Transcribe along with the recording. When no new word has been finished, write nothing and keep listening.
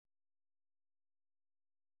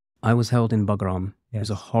I was held in Bagram. It was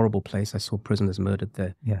Yes. a horrible place. I saw prisoners murdered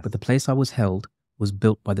there. Yes. But the place I was held was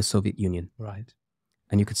built by the Soviet Union. Right.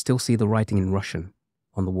 And you could still see the writing in Russian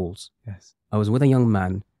on the walls. Yes. I was with a young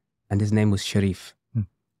man, and his name was Sharif.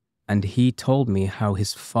 And he told me how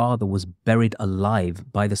his father was buried alive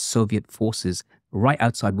by the Soviet forces right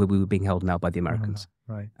outside where we were being held now by the Americans.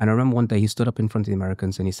 Right. And I remember one day he stood up in front of the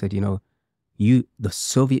Americans and he said, you know, the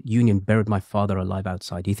Soviet Union buried my father alive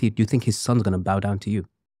outside. Do you think his son's going to bow down to you?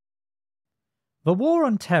 The War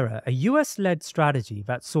on Terror, a US-led strategy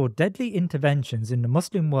that saw deadly interventions in the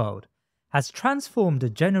Muslim world, has transformed a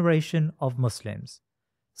generation of Muslims.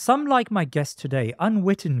 Some, like my guest today,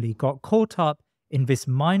 unwittingly got caught up in this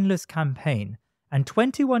mindless campaign, and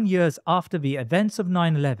 21 years after the events of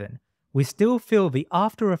 9/11, we still feel the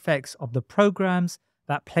after effects of the programs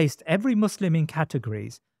that placed every Muslim in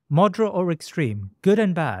categories, moderate or extreme, good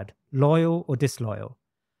and bad, loyal or disloyal.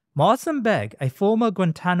 Moazzam Begg, a former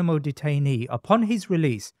Guantanamo detainee, upon his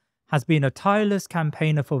release, has been a tireless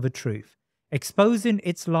campaigner for the truth, exposing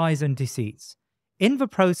its lies and deceits. In the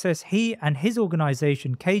process, he and his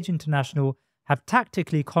organization, Cage International, have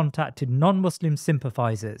tactically contacted non-Muslim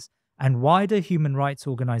sympathisers and wider human rights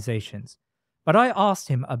organizations. But I asked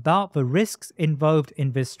him about the risks involved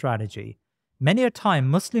in this strategy. Many a time,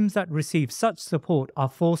 Muslims that receive such support are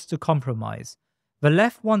forced to compromise. The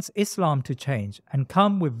left wants Islam to change and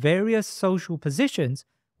come with various social positions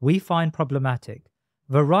we find problematic.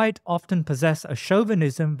 The right often possess a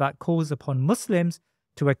chauvinism that calls upon Muslims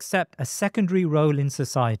to accept a secondary role in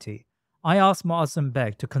society. I asked Moazzam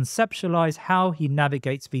Begg to conceptualise how he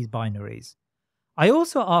navigates these binaries. I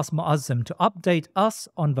also asked Moazzam to update us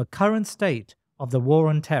on the current state of the war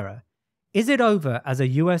on terror. Is it over as a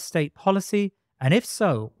US state policy? And if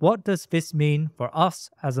so, what does this mean for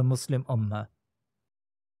us as a Muslim ummah?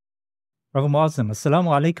 Brother Moazzam, Assalamu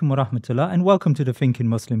alaikum wa rahmatullah, and welcome to the Thinking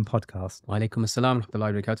Muslim podcast. Wa alaikum assalam wa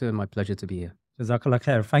rahmatullahi wa barakatuh, and my pleasure to be here. Jazakallah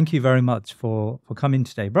khair. Thank you very much for coming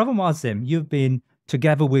today. Brother Moazzam, you've been,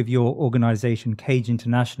 together with your organization, Cage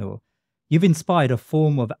International, you've inspired a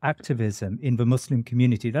form of activism in the Muslim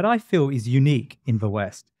community that I feel is unique in the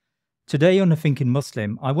West. Today on the Thinking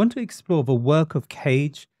Muslim, I want to explore the work of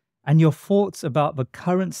Cage and your thoughts about the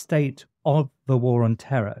current state of the war on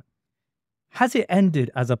terror. Has it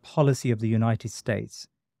ended as a policy of the United States,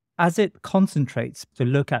 as it concentrates to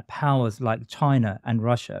look at powers like China and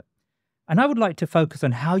Russia? And I would like to focus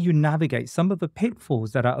on how you navigate some of the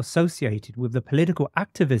pitfalls that are associated with the political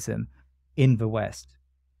activism in the West.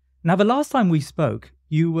 Now, the last time we spoke,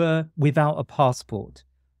 you were without a passport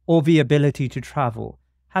or the ability to travel.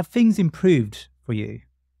 Have things improved for you?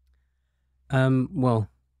 Well,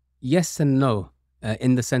 yes and no,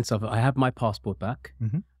 in the sense of I have my passport back.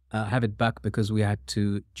 I have it back because we had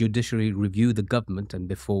to judicially review the government, and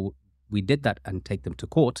before we did that and take them to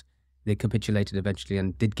court, they capitulated eventually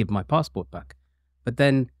and did give my passport back. But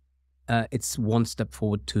then it's one step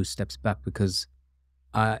forward, two steps back, because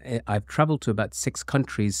I've traveled to about 6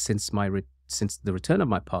 countries since the return of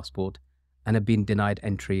my passport, and have been denied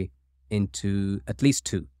entry into at least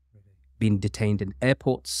 2. Been detained in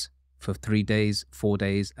airports for 3 days, 4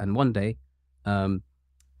 days, and 1 day,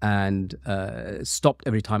 and stopped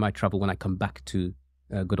every time I travel when I come back to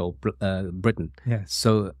good old Britain. Yes.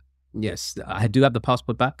 So yes, I do have the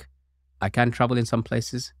passport back. I can travel in some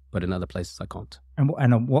places, but in other places I can't. And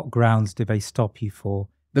on what grounds do they stop you for?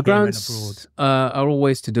 The grounds are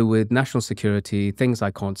always to do with national security, things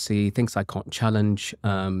I can't see, things I can't challenge,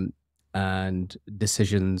 and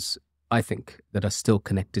decisions, I think, that are still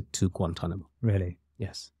connected to Guantanamo. Really?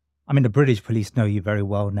 Yes. I mean, the British police know you very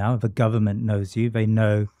well now. The government knows you. They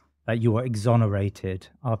know that you were exonerated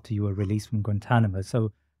after you were released from Guantanamo.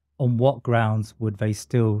 So on what grounds would they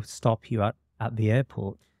still stop you at the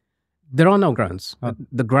airport? There are no grounds.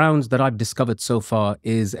 The grounds that I've discovered so far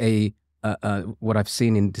is what I've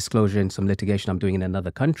seen in disclosure in some litigation I'm doing in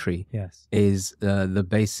another country. Yes. Is the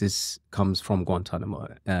basis comes from Guantanamo.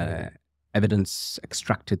 Evidence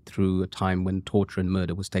extracted through a time when torture and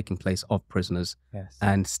murder was taking place of prisoners, yes,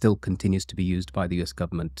 and still continues to be used by the US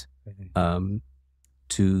government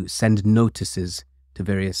to send notices to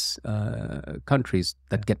various countries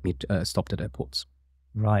that get me stopped at airports.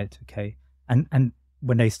 Right, okay. And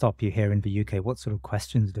when they stop you here in the UK, what sort of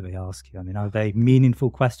questions do they ask you? I mean, are they meaningful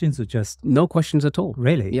questions or just... No questions at all.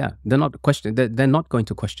 Really? Yeah, they're not they're not going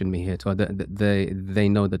to question me here. So they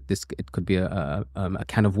know that it could be a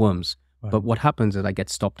can of worms. Right. But what happens is I get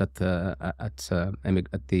stopped at the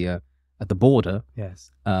border,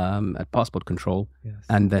 yes, at passport control, yes,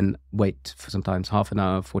 and then wait for sometimes half an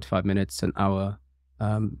hour, 45 minutes, an hour,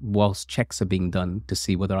 whilst checks are being done to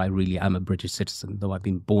see whether I really am a British citizen, though I've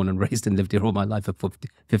been born and raised and lived here all my life for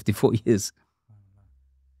 54 years.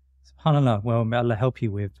 SubhanAllah. Well, may Allah help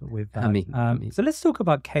you with that. Ameen. So let's talk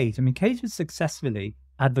about Kate. I mean, Kate has successfully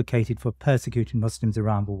advocated for persecuting Muslims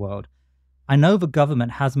around the world. I know the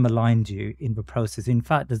government has maligned you in the process. In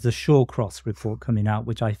fact, there's a Shawcross report coming out,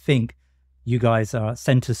 which I think you guys are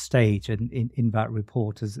center stage in that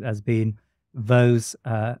report as being those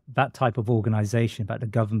that type of organization that the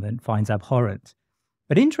government finds abhorrent.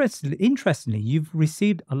 But interestingly, you've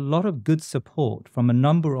received a lot of good support from a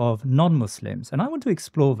number of non-Muslims, and I want to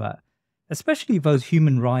explore that, especially those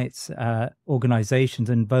human rights organizations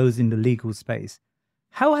and those in the legal space.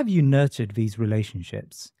 How have you nurtured these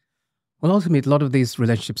relationships? Well, ultimately, a lot of these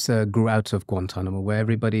relationships grew out of Guantanamo, where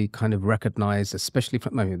everybody kind of recognized, especially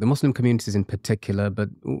from the Muslim communities in particular, but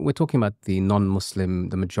we're talking about the non-Muslim,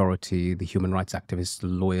 the majority, the human rights activists, the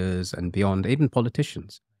lawyers and beyond, even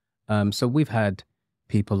politicians. So we've had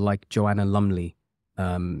people like Joanna Lumley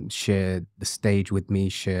share the stage with me,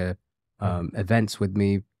 share events with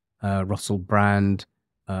me, Russell Brand,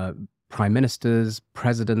 prime ministers,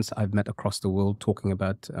 presidents I've met across the world talking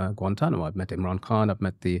about Guantanamo. I've met Imran Khan, I've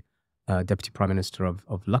met the Deputy Prime Minister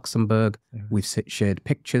of Luxembourg. Yeah. We've shared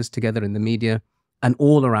pictures together in the media, and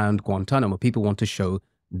all around Guantanamo, people want to show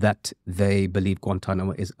that they believe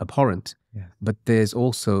Guantanamo is abhorrent. Yeah. But there's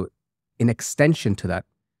also, in extension to that,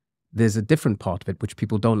 there's a different part of it which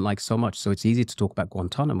people don't like so much. So it's easy to talk about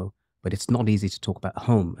Guantanamo, but it's not easy to talk about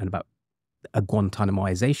home and about a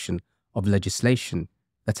Guantanamoization of legislation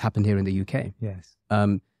that's happened here in the UK. Yes.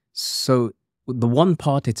 So the one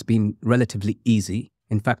part, it's been relatively easy.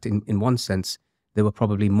 In fact, in one sense, there were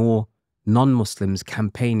probably more non-Muslims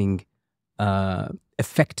campaigning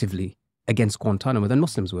effectively against Guantanamo than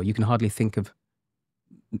Muslims were. You can hardly think of,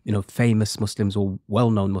 famous Muslims or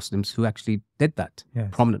well-known Muslims who actually did that, yes.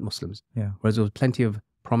 Prominent Muslims. Yeah. Whereas there was plenty of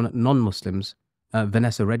prominent non-Muslims.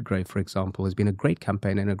 Vanessa Redgrave, for example, has been a great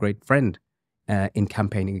campaigner and a great friend in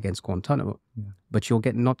campaigning against Guantanamo. Yeah. But you'll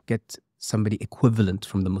not get somebody equivalent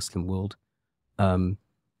from the Muslim world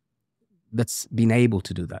that's been able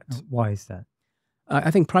to do that. Why is that? I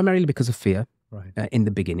think primarily because of fear, right. In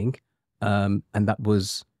the beginning. And that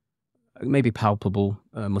was maybe palpable.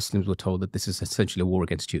 Muslims were told that this is essentially a war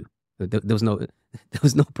against you. There was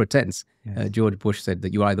no pretense. Yes. George Bush said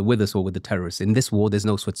that you're either with us or with the terrorists. In this war, there's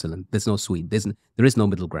no Switzerland, there's no Sweden, there is no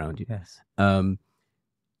middle ground. Yes.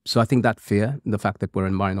 So I think that fear, the fact that we're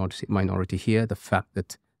in minority here, the fact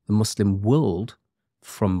that the Muslim world,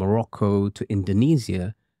 from Morocco to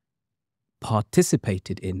Indonesia,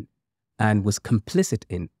 participated in and was complicit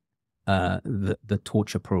in the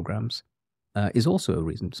torture programs is also a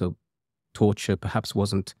reason. So torture perhaps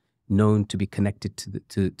wasn't known to be connected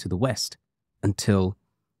to the West until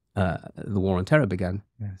the war on terror began.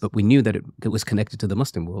 Yes. But we knew that it was connected to the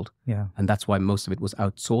Muslim world. Yeah. And that's why most of it was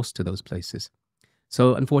outsourced to those places.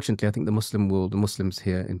 So unfortunately, I think the Muslim world, the Muslims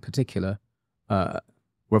here in particular,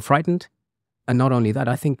 were frightened. And not only that,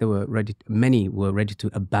 I think many were ready to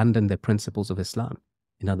abandon their principles of Islam.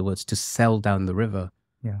 In other words, to sell down the river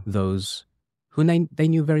those who they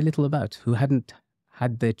knew very little about, who hadn't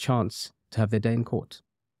had their chance to have their day in court.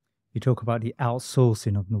 You talk about the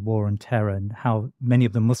outsourcing of the war on terror and how many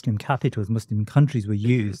of the Muslim capitals, Muslim countries were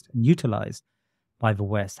used and utilized by the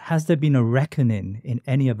West. Has there been a reckoning in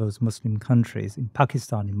any of those Muslim countries, in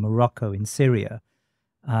Pakistan, in Morocco, in Syria,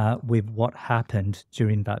 with what happened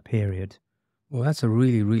during that period? Well, that's a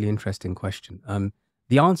really, really interesting question.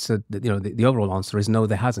 The answer, the overall answer is no,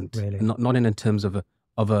 there hasn't. Really? Not in terms of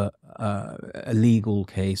a legal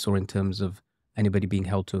case or in terms of anybody being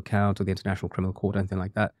held to account or the International Criminal Court or anything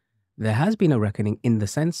like that. There has been a reckoning in the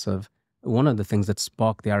sense of one of the things that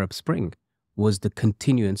sparked the Arab Spring was the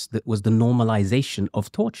continuance, that was the normalization of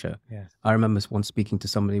torture. Yes. I remember once speaking to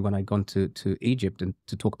somebody when I'd gone to Egypt and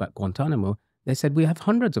to talk about Guantanamo. They said, we have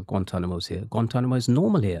hundreds of Guantanamos here. Guantanamo is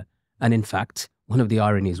normal here. And in fact, one of the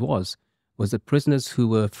ironies was that prisoners who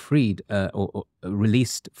were freed or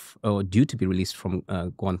released or due to be released from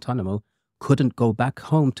Guantanamo couldn't go back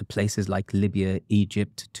home to places like Libya,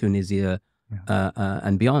 Egypt, Tunisia,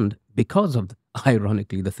 and beyond because of,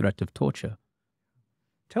 ironically, the threat of torture.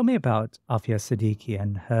 Tell me about Afia Siddiqui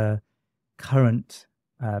and her current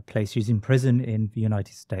place. She's in prison in the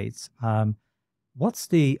United States. What's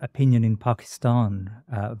the opinion in Pakistan,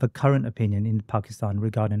 the current opinion in Pakistan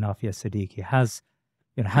regarding Afia Siddiqui?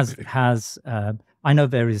 I know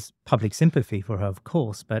there is public sympathy for her, of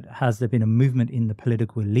course, but has there been a movement in the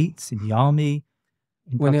political elites, in the army,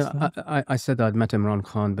 in Well, Pakistan? I said that I'd met Imran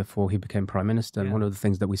Khan before he became prime minister, and Yeah. one of the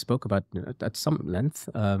things that we spoke about at some length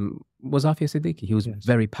was Afia Siddiqui. He was Yes.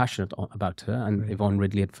 very passionate about her, and Right. Yvonne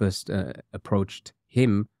Ridley had first approached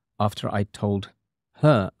him after I told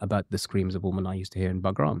her about the screams of women I used to hear in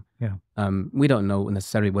Bagram. Yeah. We don't know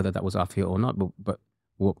necessarily whether that was Afia or not, but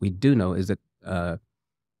what we do know is that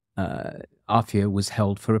Afia was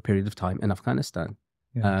held for a period of time in Afghanistan,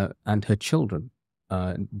 Yes. and her children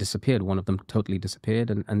disappeared. One of them totally disappeared,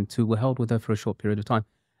 and two were held with her for a short period of time.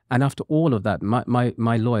 And after all of that,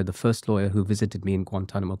 my lawyer, the first lawyer who visited me in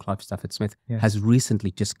Guantanamo, Clive Stafford Smith, Yes. has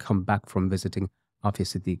recently just come back from visiting Afia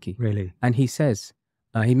Siddiqui. Really? And he says,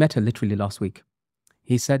 he met her literally last week.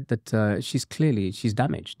 He said that she's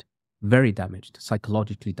damaged, very damaged,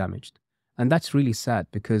 psychologically damaged. And that's really sad,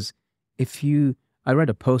 because I read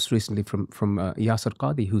a post recently from Yasser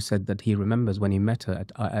Qadi, who said that he remembers when he met her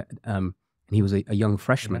he was a young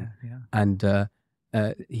freshman, and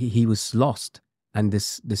he was lost. And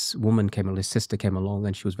this woman came along, his sister came along,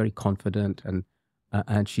 and she was very confident,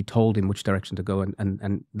 and she told him which direction to go,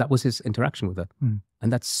 and that was his interaction with her.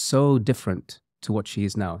 And that's so different to what she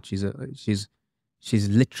is now. She's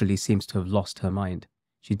literally seems to have lost her mind.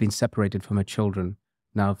 She's been separated from her children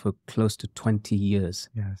now for close to 20 years.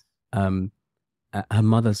 Yes. Her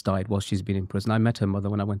mother's died while she's been in prison. I met her mother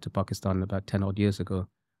when I went to Pakistan about 10 odd years ago.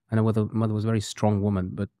 And her mother was a very strong woman,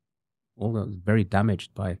 but also very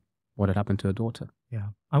damaged by what had happened to her daughter. Yeah.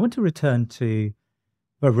 I want to return to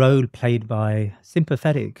the role played by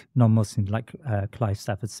sympathetic non-Muslims like Clive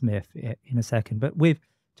Stafford Smith in a second. But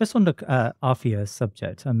just on the Afia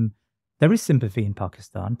subject, there is sympathy in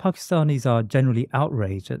Pakistan. Pakistanis are generally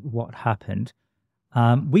outraged at what happened.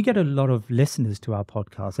 We get a lot of listeners to our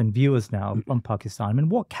podcast and viewers now from Pakistan. I mean,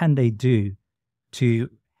 what can they do to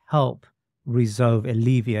help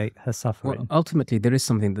alleviate her suffering? Well, ultimately, there is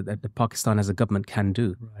something that Pakistan as a government can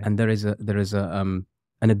do, and there is an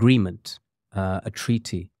agreement, a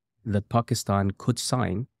treaty that Pakistan could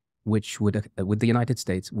sign, which would with the United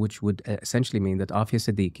States, which would essentially mean that Afia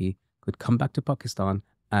Siddiqui could come back to Pakistan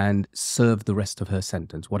and serve the rest of her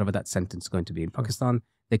sentence, whatever that sentence is going to be. In Pakistan,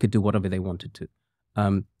 they could do whatever they wanted to.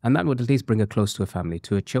 And that would at least bring her close to her family,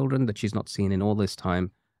 to her children that she's not seen in all this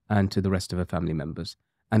time, and to the rest of her family members.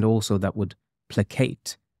 And also that would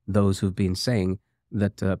placate those who've been saying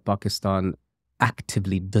that Pakistan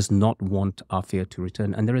actively does not want Afia to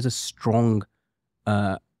return. And there is a strong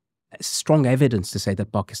evidence to say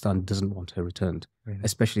that Pakistan doesn't want her returned,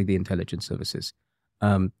 especially the intelligence services.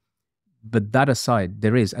 But that aside,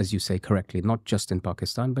 there is, as you say correctly, not just in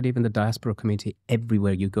Pakistan, but even the diaspora community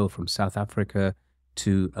everywhere you go, from South Africa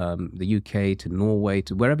to the UK, to Norway,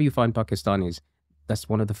 to wherever you find Pakistanis. That's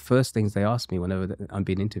one of the first things they ask me whenever I'm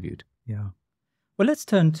being interviewed. Yeah. Well, let's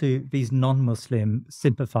turn to these non-Muslim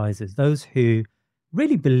sympathizers, those who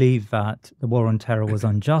really believe that the war on terror was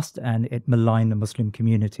unjust and it maligned the Muslim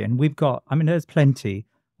community. And there's plenty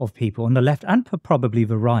of people on the left and probably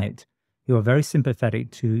the right who are very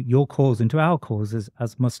sympathetic to your cause and to our causes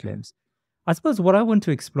as Muslims. I suppose what I want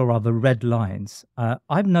to explore are the red lines.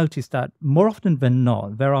 I've noticed that more often than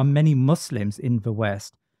not, there are many Muslims in the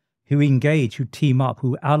West who engage, who team up,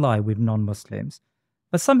 who ally with non-Muslims.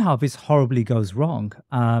 But somehow this horribly goes wrong.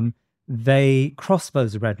 They cross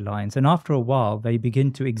those red lines, and after a while, they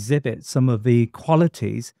begin to exhibit some of the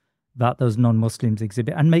qualities that those non-Muslims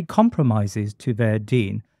exhibit and make compromises to their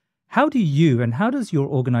deen. How do you and how does your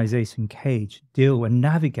organization, Cage, deal and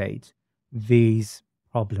navigate these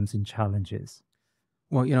problems and challenges?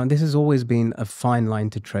 Well, this has always been a fine line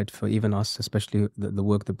to tread for even us, especially the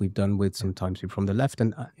work that we've done with sometimes from the left,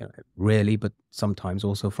 and rarely, but sometimes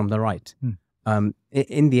also from the right.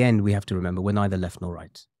 In the end, we have to remember we're neither left nor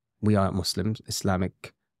right. We are Muslims.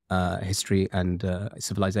 Islamic history and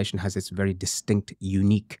civilization has its very distinct,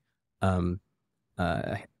 unique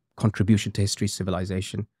contribution to history,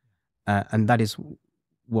 civilization, and that is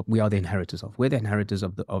what we are the inheritors of. We're the inheritors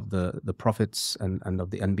of the prophets and of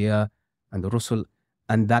the Anbiya and the Rusul,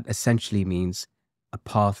 and that essentially means a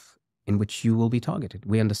path in which you will be targeted.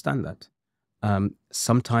 We understand that.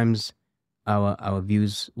 Sometimes our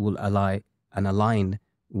views will align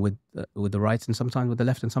with the right, and sometimes with the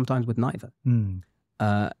left, and sometimes with neither.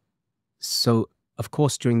 So, of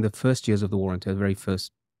course, during the first years of the war, until the very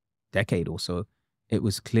first decade or so, it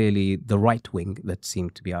was clearly the right wing that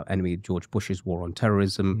seemed to be our enemy. George Bush's war on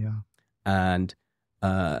terrorism, and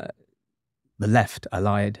the left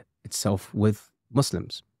allied itself with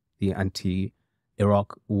Muslims, the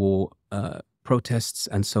anti-Iraq war protests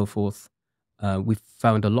and so forth. We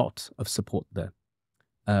found a lot of support there.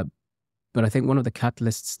 But I think one of the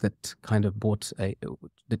catalysts that kind of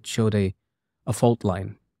that showed a fault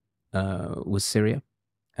line was Syria.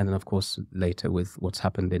 and then of course later with what's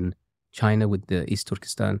happened in China with the East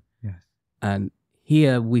Turkestan. Yes. And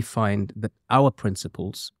here we find that our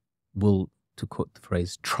principles will, to quote the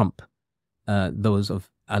phrase, trump those of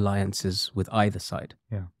alliances with either side.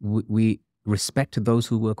 Yeah. We respect those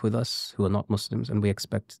who work with us who are not Muslims, and we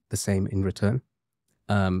expect the same in return.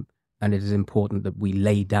 And it is important that we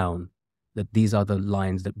lay down that these are the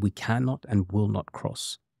lines that we cannot and will not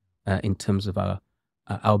cross in terms of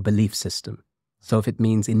our belief system. So if it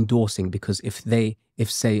means endorsing, because if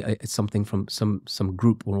say something from some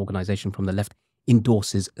group or organization from the left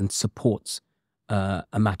endorses and supports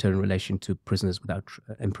a matter in relation to prisoners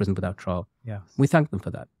imprisoned without trial, yes, we thank them for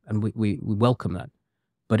that, and we welcome that.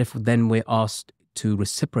 But if then we're asked to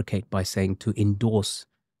reciprocate by saying to endorse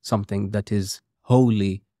something that is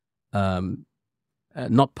wholly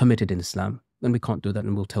not permitted in Islam, then we can't do that,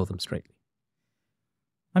 and we'll tell them straightly.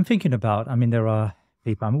 I'm thinking about, I mean, there are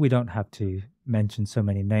people, I mean, we don't have to mention so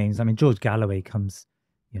many names. I mean, George Galloway comes,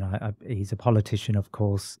 you know, he's a politician, of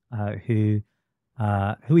course, who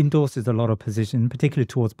endorses a lot of position, particularly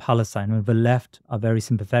towards Palestine. And the left are very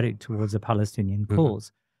sympathetic towards the Palestinian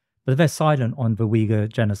cause, but they're silent on the Uyghur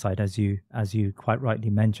genocide, as you quite rightly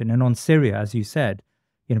mentioned, and on Syria, as you said.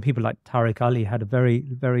 You know, people like Tariq Ali had a very,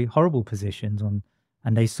 very horrible positions on,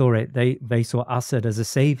 and they saw it. They saw Assad as a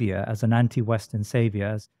savior, as an anti-Western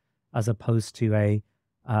savior, as opposed to a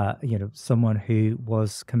someone who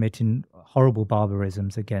was committing horrible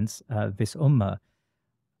barbarisms against this ummah.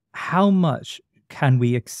 How much can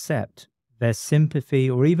we accept their sympathy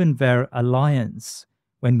or even their alliance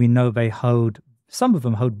when we know some of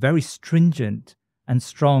them hold very stringent and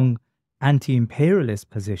strong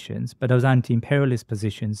anti-imperialist positions, but those anti-imperialist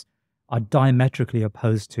positions are diametrically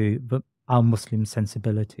opposed to our Muslim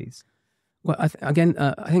sensibilities? Well, I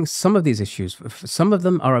think some of these issues, some of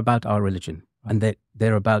them are about our religion, and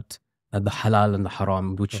they're about the halal and the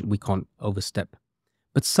haram, which we can't overstep.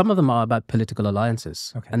 But some of them are about political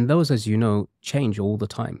alliances, and those, as you know, change all the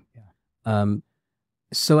time. Yeah.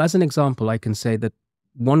 So as an example, I can say that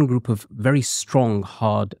one group of very strong,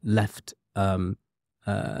 hard left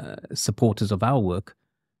supporters of our work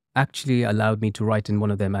actually allowed me to write in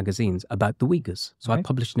one of their magazines about the Uyghurs. So I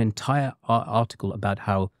published an entire article about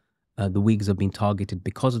how the Uyghurs have been targeted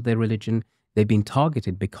because of their religion. They've been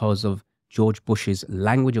targeted because of George Bush's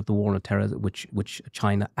language of the war on terror, which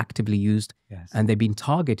China actively used. Yes. And they've been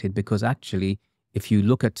targeted because actually, if you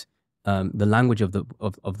look at the language of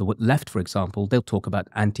the left, for example, they'll talk about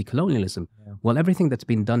anti-colonialism. Yeah. Well, everything that's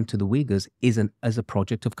been done to the Uyghurs is as a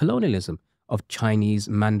project of colonialism, of Chinese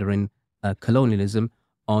Mandarin colonialism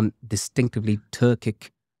on distinctively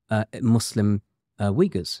Turkic Muslim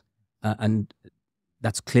Uyghurs. And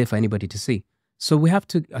that's clear for anybody to see. So we have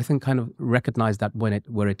to, I think, kind of recognize that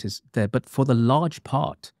where it is there. But for the large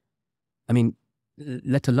part, I mean,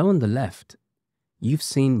 let alone the left, you've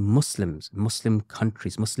seen Muslims, Muslim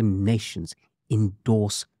countries, Muslim nations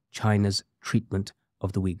endorse China's treatment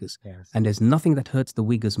of the Uyghurs. Yes. And there's nothing that hurts the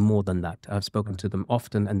Uyghurs more than that. I've spoken to them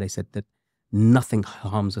often, and they said that nothing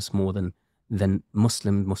harms us more than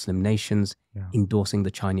Muslim nations endorsing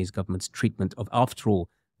the Chinese government's treatment of, after all,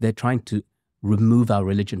 they're trying to remove our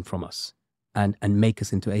religion from us and make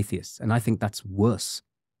us into atheists. And I think that's worse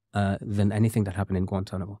than anything that happened in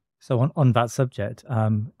Guantanamo. So on that subject,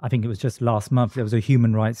 I think it was just last month, there was a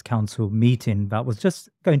Human Rights Council meeting that was just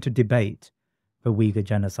going to debate the Uyghur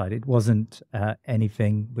genocide. It wasn't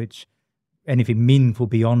anything meaningful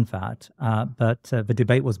beyond that, but the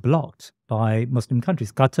debate was blocked by Muslim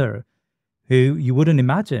countries. Qatar, who you wouldn't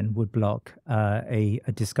imagine would block a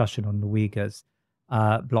discussion on the Uyghurs,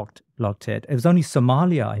 blocked it. It was only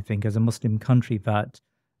Somalia, I think, as a Muslim country that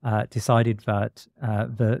decided that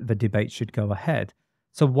the debate should go ahead.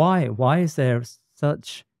 So why is there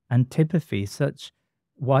such antipathy?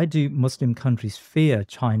 Why do Muslim countries fear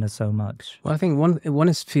China so much? Well, I think one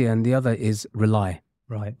is fear, and the other is rely.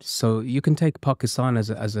 Right. So you can take Pakistan as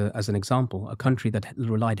an example, a country that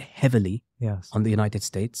relied heavily on the United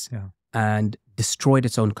States and destroyed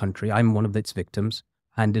its own country. I'm one of its victims.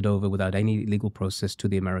 Handed over without any legal process to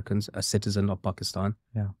the Americans, a citizen of Pakistan,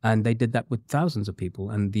 and they did that with thousands of people.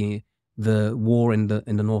 And the war in the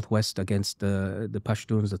northwest against the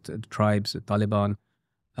Pashtuns, the tribes, the Taliban,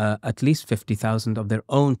 at least 50,000 of their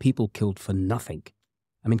own people killed for nothing.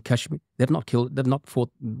 I mean, Kashmir, they've not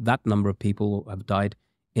fought that number of people have died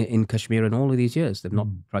in Kashmir in all of these years. They've not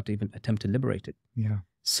tried to even attempt to liberate it. Yeah.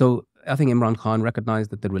 So I think Imran Khan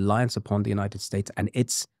recognized that the reliance upon the United States and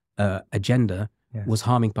its agenda was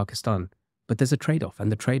harming Pakistan. But there's a trade-off,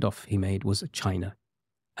 and the trade-off he made was China.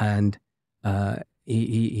 And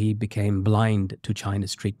he became blind to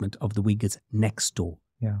China's treatment of the Uyghurs next door.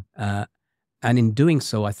 Yeah. And in doing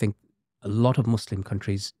so, I think a lot of Muslim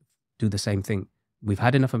countries do the same thing. We've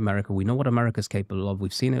had enough of America. We know what America's capable of.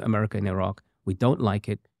 We've seen America in Iraq. We don't like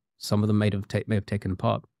it. Some of them may have taken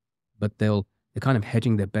part, but they're kind of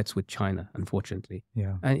hedging their bets with China, unfortunately.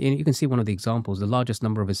 Yeah. And you can see one of the examples. The largest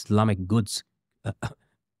number of Islamic goods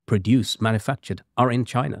produced, manufactured, are in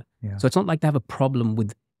China. Yeah. So it's not like they have a problem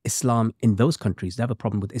with Islam in those countries. They have a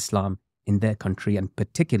problem with Islam in their country, and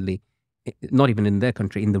particularly, not even in their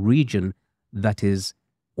country, in the region that is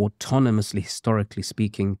autonomously, historically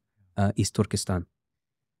speaking, East Turkestan.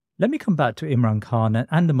 Let me come back to Imran Khan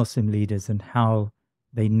and the Muslim leaders and how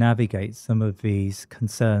they navigate some of these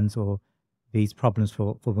concerns or these problems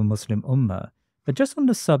for the Muslim Ummah. But just on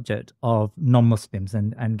the subject of non-Muslims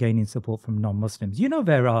and gaining support from non-Muslims, you know,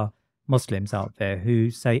 there are Muslims out there who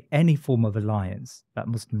say any form of alliance that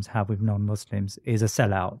Muslims have with non-Muslims is a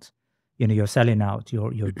sellout. You know, you're selling out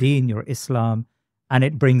your deen, your Islam, and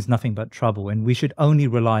it brings nothing but trouble. And we should only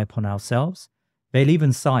rely upon ourselves. They'll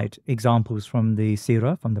even cite examples from the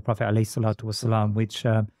Seerah, from the Prophet ﷺ, which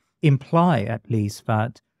imply at least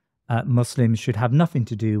that Muslims should have nothing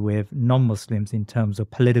to do with non-Muslims in terms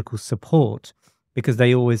of political support, because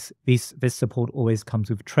they always this support always comes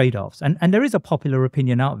with trade-offs. And there is a popular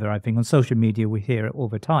opinion out there, I think, on social media. We hear it all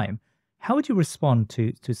the time. How would you respond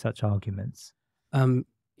to such arguments?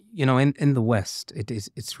 You know, in the West,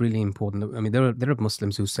 it's really important. I mean, there are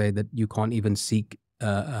Muslims who say that you can't even seek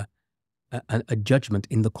a judgment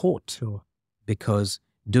in the court, Sure. because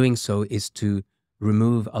doing so is to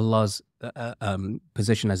remove Allah's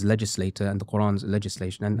position as legislator and the Quran's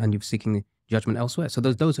legislation, and you're seeking judgment elsewhere. So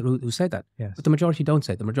there's those who say that, Yes. but the majority don't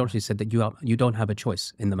say it. The majority said that you don't have a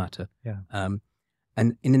choice in the matter. Yeah.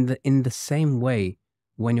 And in the same way,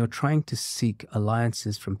 when you're trying to seek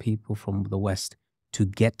alliances from people from the West to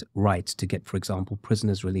get rights, to get, for example,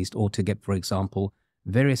 prisoners released, or to get, for example,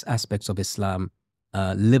 various aspects of Islam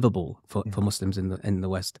livable for Muslims in the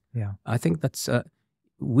West. Yeah. I think that's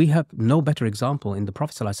we have no better example in the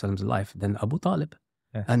Prophet ﷺ's life than Abu Talib.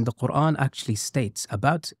 Yes. And the Quran actually states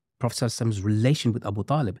about Prophet ﷺ's relation with Abu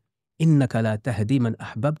Talib, إِنَّكَ لَا تَهْدِي مَنْ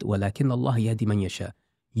أَحْبَبْتَ وَلَكِنَّ اللَّهَ يَهْدِي مَنْ يَشَاءُ.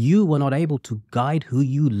 You were not able to guide who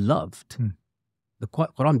you loved. The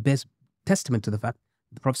Quran bears testament to the fact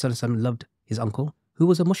that the Prophet ﷺ loved his uncle, who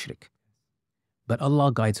was a mushrik. But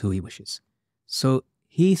Allah guides who he wishes. So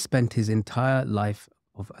he spent his entire life,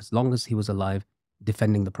 of as long as he was alive,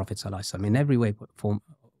 defending the Prophet ﷺ in every way, form.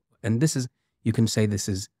 And this is, you can say this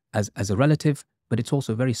is as a relative, but it's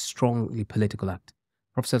also a very strongly political act.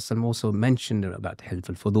 Prophet ﷺ also mentioned about Hilf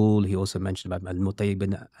al-Fudul. He also mentioned about Mut'im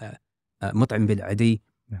bin Adi,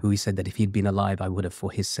 who he said that if he'd been alive, I would have,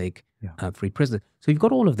 for his sake, freed prisoners. So you've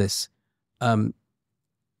got all of this.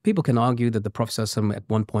 People can argue that the Prophet ﷺ at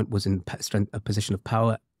one point was in a position of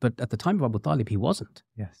power, but at the time of Abu Talib, he wasn't.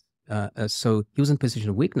 Yes. So he was in a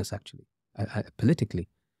position of weakness, actually, politically.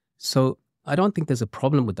 So I don't think there's a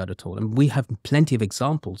problem with that at all. And we have plenty of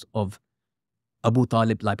examples of Abu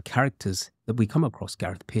Talib-like characters that we come across.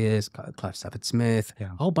 Gareth Pierce, Clive Stafford Smith, a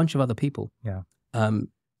whole bunch of other people. Yeah.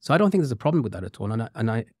 So I don't think there's a problem with that at all.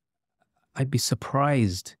 And I'd be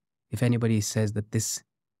surprised if anybody says that this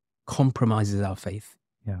compromises our faith.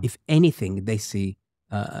 Yeah. If anything, they see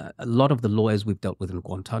a lot of the lawyers we've dealt with in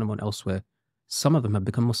Guantanamo and elsewhere, some of them have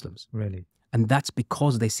become Muslims. Really? And that's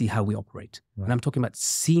because they see how we operate. Right. And I'm talking about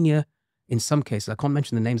senior, in some cases, I can't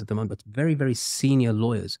mention the names at the moment, but very, very senior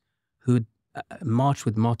lawyers who marched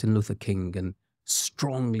with Martin Luther King, and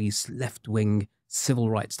strongly left-wing civil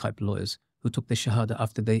rights type lawyers who took the Shahada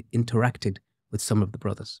after they interacted with some of the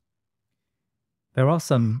brothers. There are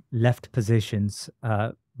some left positions.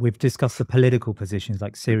 We've discussed the political positions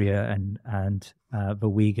like Syria and the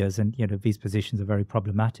Uyghurs, and these positions are very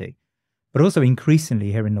problematic. But also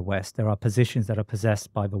increasingly here in the West, there are positions that are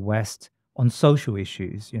possessed by the West on social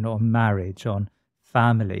issues, on marriage, on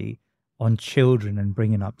family, on children and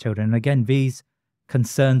bringing up children. And again, these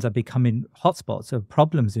concerns are becoming hotspots of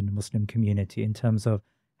problems in the Muslim community in terms of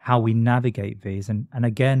how we navigate these. And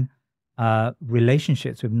again,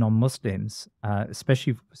 relationships with non-Muslims,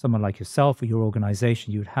 especially someone like yourself or your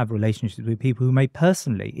organization, you would have relationships with people who may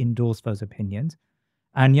personally endorse those opinions.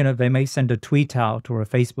 And, they may send a tweet out or a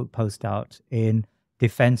Facebook post out in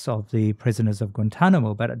defense of the prisoners of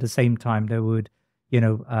Guantanamo, but at the same time, they would,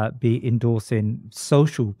 be endorsing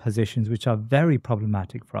social positions, which are very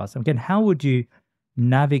problematic for us. Again, how would you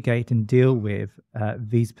navigate and deal with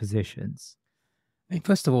these positions?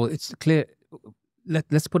 First of all, it's clear.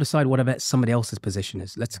 Let's put aside whatever somebody else's position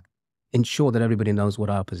is. Let's ensure that everybody knows what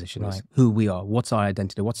our position is, who we are, what's our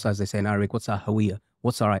identity, what's, as they say in Arabic, what's our hawiyah,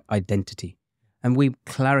 what's our identity. And we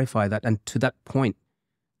clarify that. And to that point,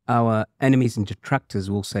 our enemies and detractors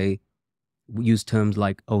will say, use terms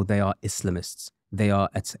like, oh, they are Islamists. They are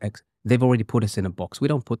they've already put us in a box. We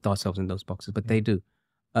don't put ourselves in those boxes, but they do.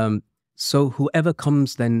 So whoever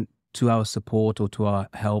comes then to our support or to our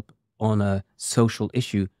help on a social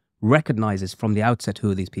issue recognizes from the outset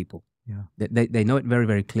who are these people. Yeah. They know it very,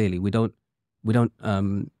 very clearly. We don't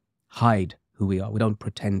hide who we are. We don't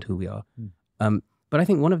pretend who we are. But I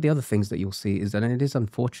think one of the other things that you'll see is that, and it is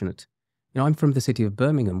unfortunate, I'm from the city of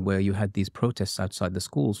Birmingham, where you had these protests outside the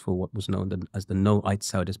schools for what was known as the No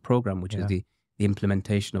Outsiders program, which is the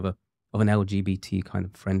implementation of an LGBT kind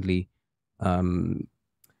of friendly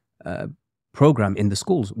program in the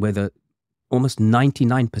schools, where almost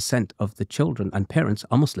 99% of the children and parents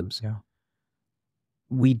are Muslims. Yeah.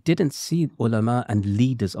 We didn't see ulama and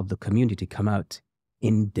leaders of the community come out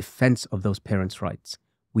in defense of those parents' rights.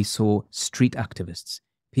 We saw street activists,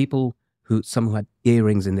 people some who had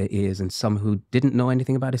earrings in their ears and some who didn't know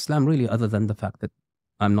anything about Islam really, other than the fact that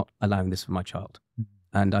I'm not allowing this for my child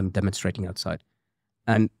and I'm demonstrating outside.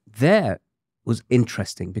 And there was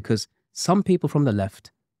interesting because some people from the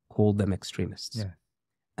left called them extremists. Yeah.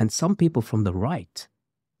 And some people from the right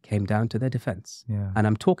came down to their defense. Yeah. And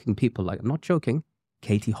I'm talking people like, I'm not joking,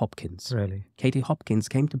 Katie Hopkins. Really? Katie Hopkins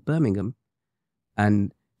came to Birmingham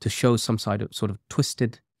and to show some sort of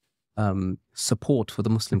twisted support for the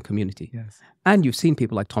Muslim community. Yes. And you've seen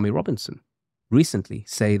people like Tommy Robinson recently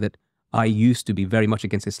say that I used to be very much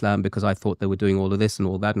against Islam because I thought they were doing all of this and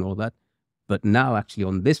all that and all that. But now actually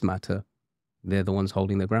on this matter, they're the ones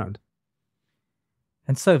holding their ground.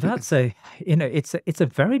 And so that's it's a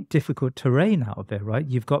very difficult terrain out there, right?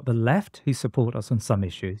 You've got the left who support us on some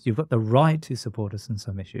issues. You've got the right who support us on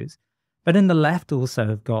some issues. But then the left also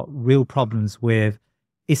have got real problems with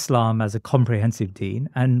Islam as a comprehensive deen,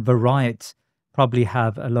 and the right probably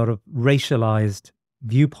have a lot of racialized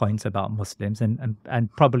viewpoints about Muslims and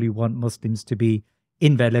probably want Muslims to be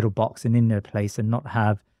in their little box and in their place and not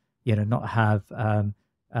have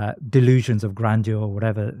delusions of grandeur or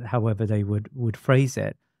whatever, however they would phrase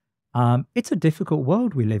it. It's a difficult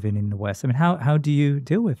world we live in the West. I mean, how do you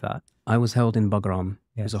deal with that? I was held in Bagram.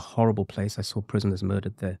 Yes. It was a horrible place. I saw prisoners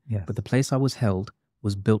murdered there. Yes. But the place I was held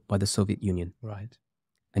was built by the Soviet Union. Right.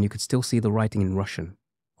 And you could still see the writing in Russian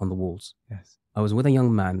on the walls. Yes. I was with a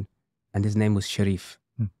young man, and his name was Sharif.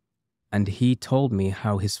 And he told me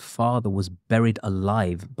how his father was buried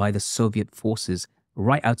alive by the Soviet forces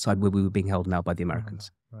right outside where we were being held now by the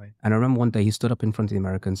Americans. Right. And I remember one day he stood up in front of the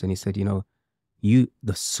Americans and he said,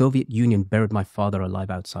 the Soviet Union buried my father alive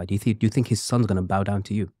outside. Do you think his son's going to bow down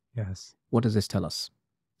to you? Yes. What does this tell us?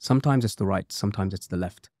 Sometimes it's the right, sometimes it's the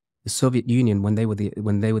left. The Soviet Union, when they were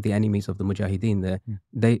the enemies of the Mujahideen there,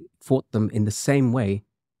 they fought them in the same way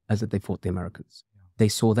as that they fought the Americans. Yeah. They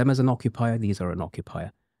saw them as an occupier. These are an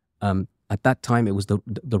occupier. At that time, it was the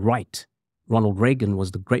right. Ronald Reagan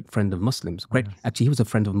was the great friend of Muslims. Great, actually, he was a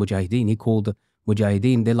friend of Mujahideen. He called the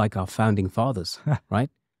Mujahideen, they're like our founding fathers, right?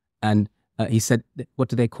 And he said, what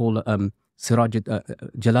do they call Jalaluddin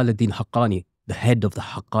Haqqani, the head of the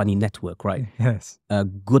Haqqani network, right? Yes.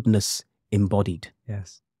 Goodness embodied.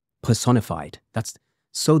 Yes. Personified.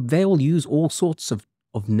 So they'll use all sorts of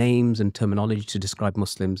names and terminology to describe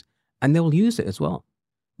Muslims, and they'll use it as well.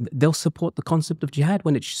 They'll support the concept of jihad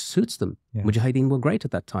when it suits them. Yeah. Mujahideen were great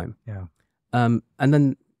at that time. Yeah. And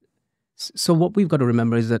then, so what we've got to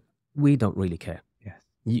remember is that we don't really care. Yes.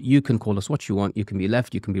 You can call us what you want. You can be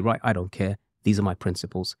left. You can be right. I don't care. These are my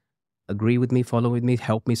principles. Agree with me, follow with me,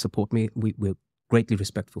 help me, support me. We're greatly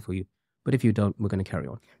respectful for you. But if you don't, we're going to carry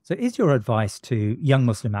on. So is your advice to young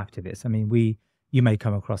Muslim activists? I mean, you may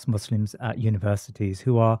come across Muslims at universities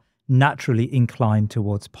who are naturally inclined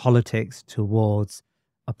towards politics, towards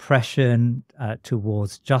oppression,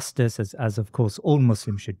 towards justice, as of course all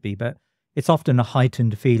Muslims should be. But it's often a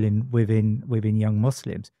heightened feeling within young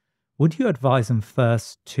Muslims. Would you advise them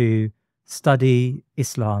first to study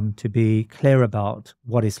Islam, to be clear about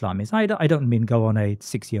what Islam is? I don't mean go on a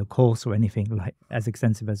 6-year course or anything like as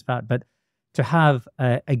extensive as that, but to have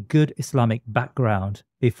a good Islamic background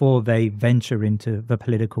before they venture into the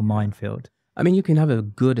political minefield. I mean, you can have a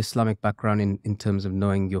good Islamic background in terms of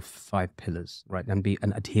knowing your 5 pillars, right, and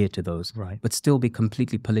adhere to those, right, but still be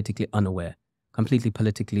completely politically unaware, completely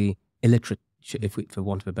politically illiterate, for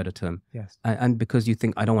want of a better term. Yes. And because you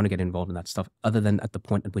think, I don't want to get involved in that stuff, other than at the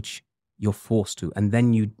point at which you're forced to, and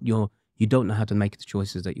then you don't know how to make the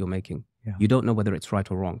choices that you're making. Yeah. You don't know whether it's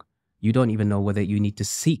right or wrong. You don't even know whether you need to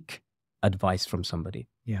seek advice from somebody.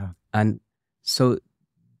 Yeah. And so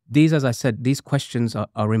these, as I said, these questions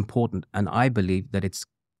are important, and I believe that it's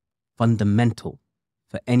fundamental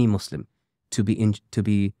for any Muslim to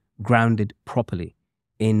be grounded properly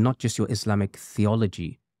in not just your Islamic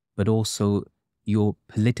theology, but also your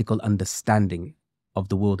political understanding of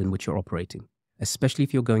the world in which you're operating, especially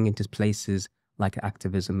if you're going into places like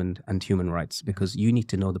activism and human rights, because you need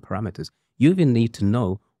to know the parameters. You even need to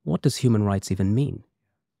know, what does human rights even mean?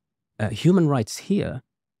 Human rights here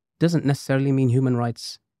doesn't necessarily mean human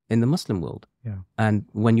rights in the Muslim world. Yeah. And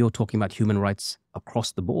when you're talking about human rights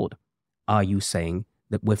across the board, are you saying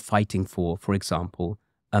that we're fighting for example,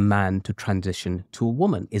 a man to transition to a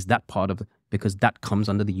woman? Is that part of, because that comes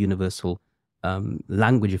under the universal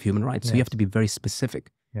language of human rights. So you have to be very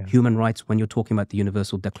specific. Yeah. Human rights, when you're talking about the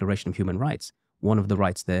Universal Declaration of Human Rights, one of the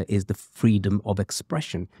rights there is the freedom of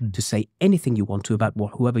expression, to say anything you want to about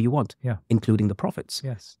whoever you want, including the prophets.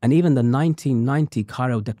 Yes. And even the 1990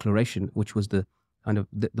 Cairo Declaration, which was the kind of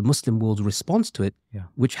the Muslim world's response to it,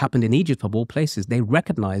 which happened in Egypt of all places, they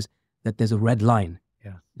recognize that there's a red line,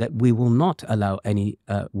 that we will not allow any,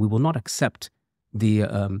 we will not accept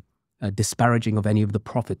the disparaging of any of the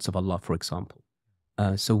prophets of Allah, for example.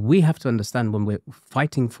 So we have to understand, when we're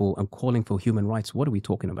fighting for and calling for human rights, what are we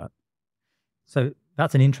talking about? So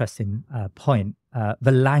that's an interesting point.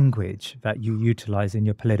 The language that you utilize in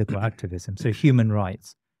your political activism. So human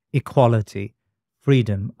rights, equality,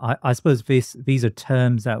 freedom. I suppose these are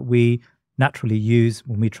terms that we naturally use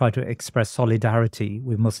when we try to express solidarity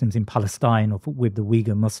with Muslims in Palestine or with the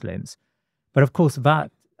Uyghur Muslims. But of course,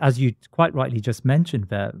 that, as you quite rightly just mentioned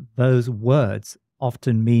there, those words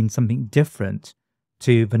often mean something different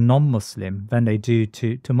to the non-Muslim than they do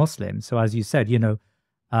to Muslims. So as you said,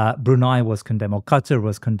 Brunei was condemned, or Qatar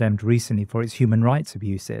was condemned recently for its human rights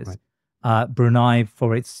abuses. Right. Brunei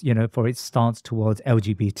for its stance towards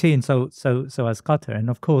LGBT, and so as Qatar. And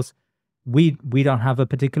of course, we don't have a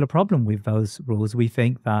particular problem with those rules. We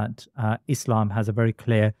think that Islam has a very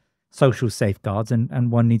clear social safeguards,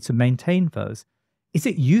 and one needs to maintain those. Is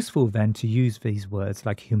it useful then to use these words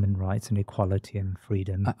like human rights and equality and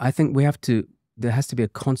freedom? I think there has to be a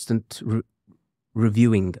constant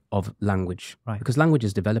reviewing of language, right? Because language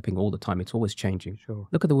is developing all the time. It's always changing. Sure.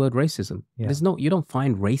 Look at the word racism. Yeah. You don't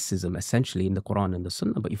find racism essentially in the Quran and the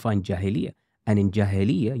Sunnah, but you find jahiliyyah. And in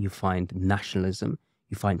jahiliyyah, you find nationalism,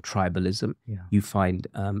 you find tribalism, you find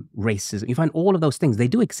racism, you find all of those things. They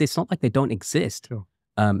do exist. It's not like they don't exist. Sure.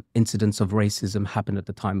 Incidents of racism happened at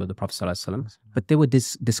the time of the Prophet ﷺ, but they were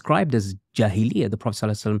described as jahiliyyah. The Prophet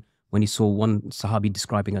ﷺ, when he saw one Sahabi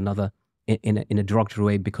describing another in a derogatory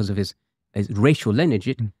way because of his racial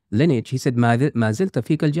lineage, he said, "Ma zilta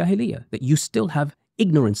fika al-jahiliyyah," that you still have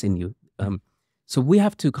ignorance in you. So we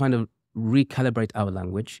have to kind of recalibrate our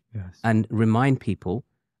language and remind people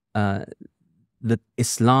that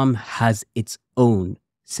Islam has its own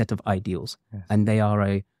set of ideals, and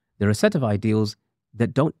they're a set of ideals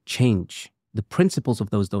that don't change. The principles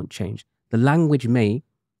of those don't change. The language may,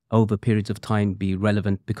 over periods of time, be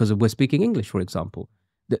relevant because we're speaking English, for example.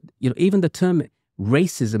 Even the term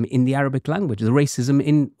racism in the Arabic language, the racism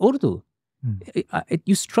in Urdu,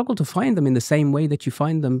 you struggle to find them in the same way that you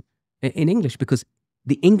find them in English, because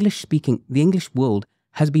the English world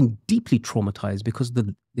has been deeply traumatized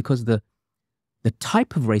because the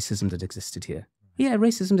type of racism that existed here. Yeah,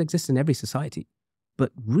 racism exists in every society,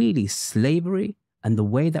 but really slavery and the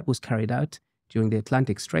way that was carried out during the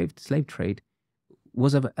Atlantic slave trade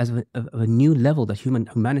was of a new level that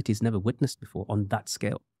humanity has never witnessed before on that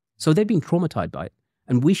scale. So they've been traumatized by it,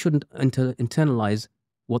 and we shouldn't internalize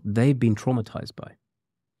what they've been traumatized by.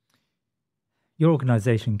 Your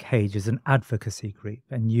organization, Cage, is an advocacy group,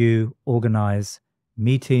 and you organize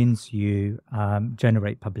meetings, you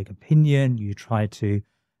generate public opinion, you try to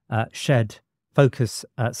focus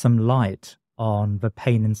some light on the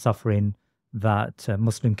pain and suffering that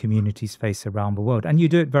Muslim communities face around the world, and you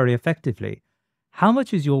do it very effectively. How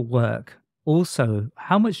much is your work also,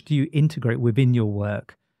 how much do you integrate within your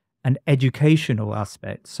work an educational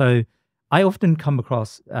aspect? So I often come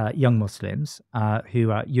across young Muslims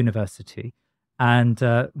who are at university, and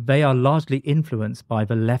they are largely influenced by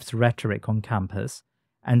the left's rhetoric on campus.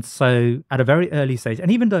 And so at a very early stage,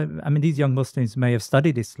 and even though, these young Muslims may have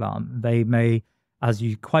studied Islam, they may, as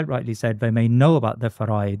you quite rightly said, they may know about the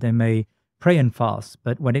faraid, they may pray and fast,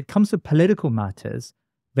 but when it comes to political matters,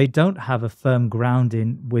 they don't have a firm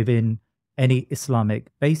grounding within any Islamic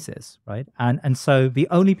basis, right? And so the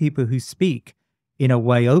only people who speak in a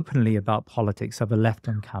way openly about politics are the left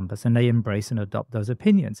on campus, and they embrace and adopt those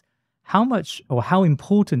opinions. How much or how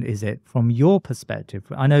important is it from your perspective?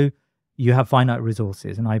 I know you have finite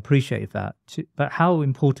resources, and I appreciate that, but how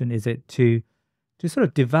important is it to sort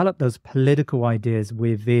of develop those political ideas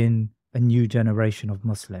within a new generation of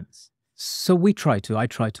Muslims? So I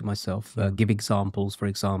try to myself, give examples, for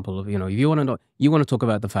example, of, if you want to talk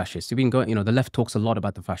about the fascists, you've been going, the left talks a lot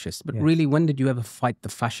about the fascists, but really, when did you ever fight the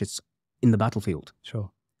fascists in the battlefield.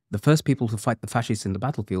 Sure. The first people to fight the fascists in the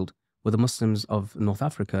battlefield were the Muslims of North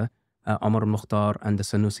Africa, Omar al-Mukhtar and the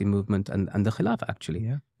Sanusi movement and the Khilafah, actually.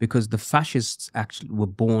 Yeah. Because the fascists actually were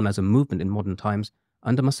born as a movement in modern times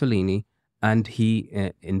under Mussolini, and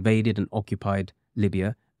he invaded and occupied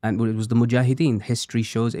Libya. And it was the Mujahideen. History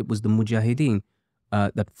shows it was the Mujahideen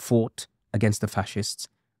that fought against the fascists.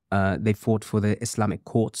 They fought for the Islamic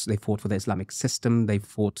courts. They fought for the Islamic system. They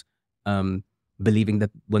fought believing that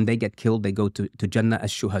when they get killed, they go to Jannah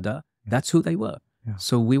as shuhada. Yeah. That's who they were. Yeah.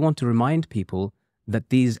 So we want to remind people that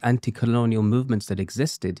these anti-colonial movements that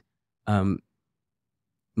existed,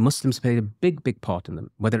 Muslims played a big, big part in them.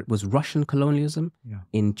 Whether it was Russian colonialism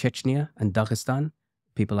in Chechnya and Dagestan,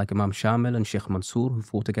 people like Imam Shamil and Sheikh Mansour who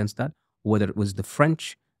fought against that, or whether it was the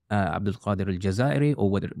French, Abdul Qadir al-Jazairi, or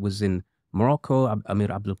whether it was in Morocco,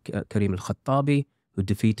 Amir Abdul Karim al-Khattabi, who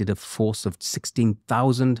defeated a force of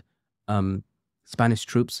 16,000 Spanish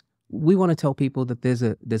troops. We want to tell people that there's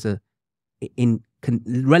in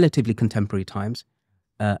relatively contemporary times,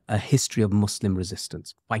 a history of Muslim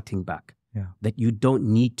resistance, fighting back. Yeah. That you don't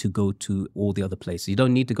need to go to all the other places. You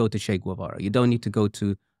don't need to go to Che Guevara. You don't need to go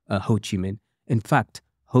to Ho Chi Minh. In fact,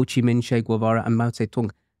 Ho Chi Minh, Che Guevara, and Mao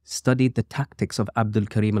Zedong studied the tactics of Abdul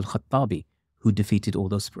Karim al-Khattabi, who defeated all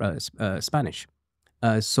those Spanish.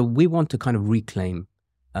 So we want to kind of reclaim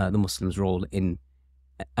the Muslims' role in,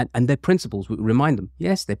 and their principles. We remind them,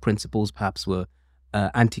 yes, their principles perhaps were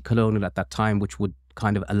anti-colonial at that time, which would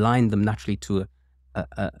kind of align them naturally to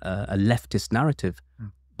a leftist narrative,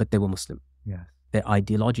 but they were Muslim. Yes. Their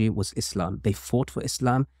ideology was Islam. They fought for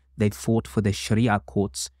Islam. They fought for their Sharia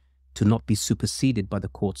courts to not be superseded by the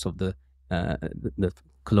courts of the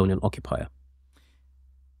colonial occupier.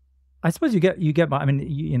 I suppose you get my, I mean,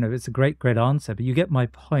 you know, it's a great answer, but you get my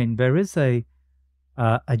point. There is a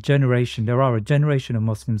generation of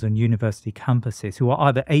Muslims on university campuses who are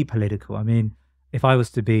either apolitical. I mean, if I was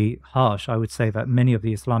to be harsh, I would say that many of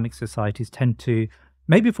the Islamic societies tend to,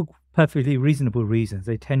 maybe for perfectly reasonable reasons,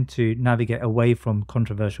 they tend to navigate away from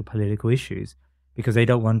controversial political issues because they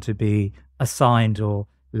don't want to be assigned or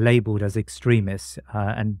labeled as extremists,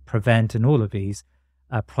 and Prevent and all of these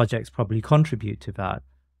projects probably contribute to that.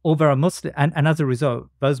 Or there are Muslims, and as a result,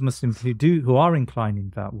 those Muslims who are inclined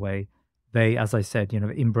in that way, they, as I said, you know,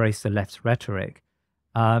 embrace the left's rhetoric.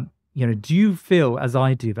 You know, do you feel, as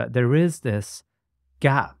I do, that there is this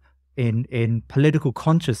gap in political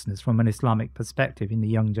consciousness from an Islamic perspective in the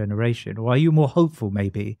young generation, or are you more hopeful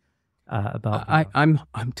maybe about that?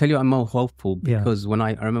 I'm telling you, I'm more hopeful because when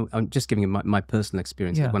I remember, I'm just giving you my personal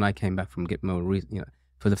experience. When I came back from Gitmo, you know,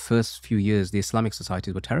 for the first few years, the Islamic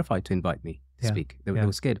societies were terrified to invite me to speak. They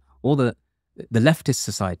were scared. All the leftist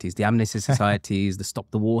societies, the amnesty societies, the Stop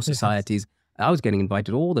the War societies, I was getting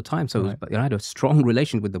invited all the time. So it was, you know, I had a strong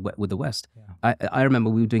relation with the West. Yeah. I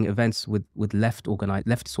remember we were doing events with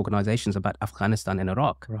leftist organizations about Afghanistan and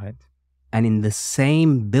Iraq. Right. And in the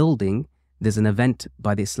same building, there's an event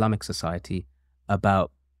by the Islamic Society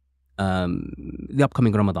about the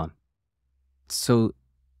upcoming Ramadan. So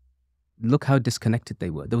look how disconnected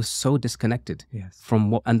they were. They were so disconnected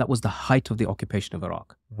from what, and that was the height of the occupation of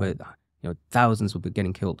Iraq, where, you know, thousands were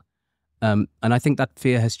getting killed. And I think that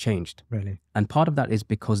fear has changed. Really? And part of that is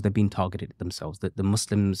because they've been targeted themselves. The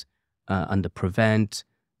Muslims under Prevent,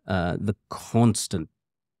 the constant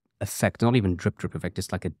effect, not even drip effect,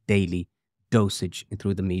 it's like a daily dosage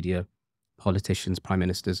through the media, politicians, prime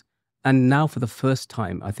ministers. And now for the first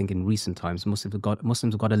time, I think in recent times, Muslims have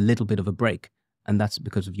got a little bit of a break. And that's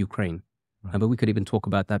because of Ukraine. Right. But we could even talk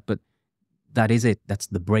about that. But that is it. That's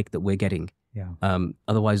the break that we're getting. Yeah.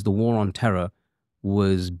 Otherwise, the war on terror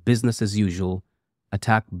was business as usual: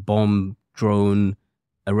 attack, bomb, drone,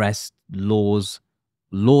 arrest, laws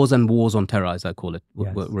and wars on terror, as I call it,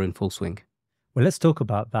 were in full swing. Well, let's talk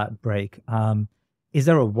about that break. Is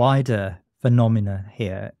there a wider phenomena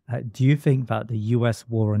here? Do you think that the US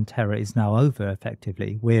war on terror is now over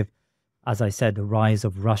effectively with, as I said, the rise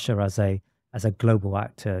of Russia as a global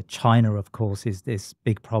actor? China, of course, is this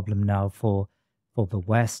big problem now for the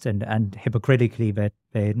West, and hypocritically,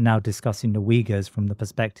 they're now discussing the Uyghurs from the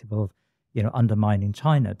perspective of, you know, undermining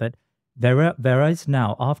China. But there is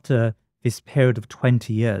now, after this period of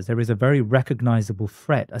 20 years, there is a very recognizable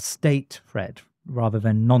threat, a state threat, rather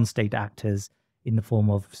than non-state actors in the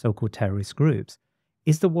form of so-called terrorist groups.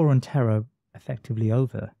 Is the war on terror effectively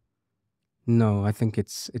over? No, I think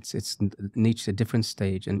it's reached a different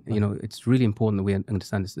stage, and you know, it's really important that we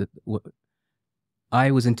understand this. That I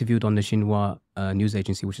was interviewed on the Xinhua news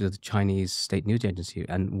agency, which is a Chinese state news agency,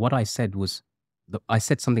 and what I said was, I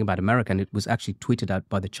said something about America, and it was actually tweeted out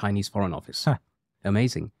by the Chinese Foreign Office.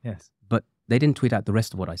 Amazing. Yes. But they didn't tweet out the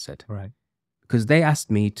rest of what I said. Right. because they asked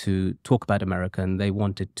me to talk about America, and they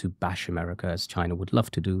wanted to bash America, as China would love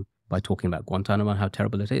to do, by talking about Guantanamo and how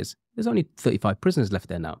terrible it is. There's only 35 prisoners left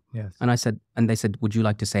there now. Yes. And they said, would you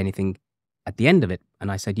like to say anything at the end of it? And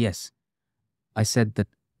I said, yes. I said that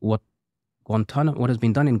what has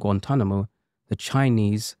been done in Guantanamo, the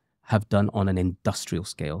Chinese have done on an industrial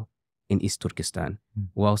scale in East Turkestan.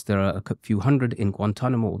 Whilst there are a few hundred in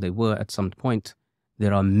Guantanamo, or they were at some point,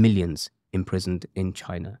 there are millions imprisoned in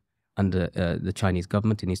China under the Chinese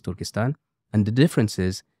government in East Turkestan. And the difference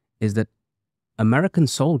is that American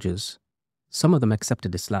soldiers, some of them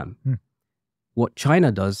accepted Islam. What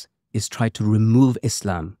China does is try to remove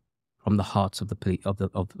Islam from the hearts of the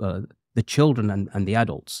children and the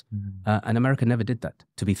adults. And America never did that,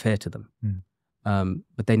 to be fair to them.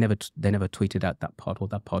 But they never tweeted out that part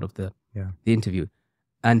of the interview.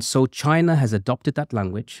 And so China has adopted that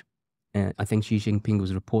language. I think Xi Jinping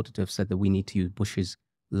was reported to have said that we need to use Bush's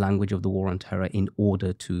language of the war on terror in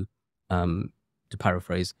order to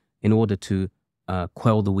paraphrase, in order to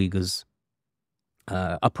quell the Uyghurs'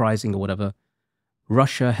 uprising or whatever.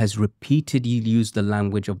 Russia has repeatedly used the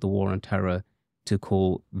language of the war on terror to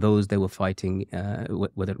call those they were fighting,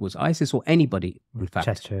 whether it was ISIS or anybody, in fact.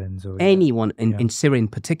 Chechens or anyone in Syria in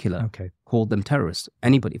particular, called them terrorists.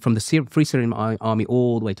 Anybody, from the Free Syrian Army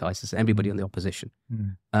all the way to ISIS, everybody on the opposition.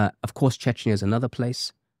 Of course, Chechnya is another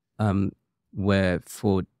place where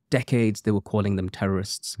for decades they were calling them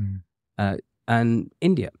terrorists. And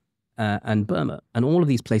India and Burma and all of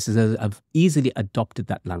these places have easily adopted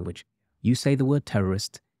that language. You say the word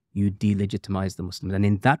terrorist, you delegitimize the Muslims. And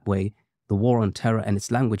in that way, the war on terror and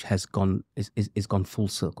its language has gone full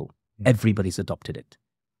circle. Everybody's adopted it.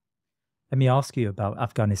 Let me ask you about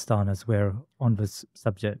Afghanistan, as we're on the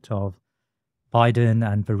subject of Biden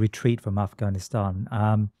and the retreat from Afghanistan.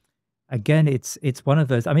 Again, it's one of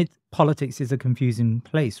those. I mean, politics is a confusing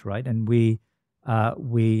place, right? And we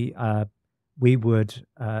would,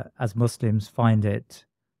 as Muslims, find it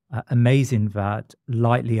amazing that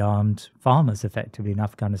lightly armed farmers, effectively in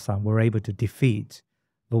Afghanistan, were able to defeat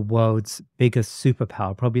the world's biggest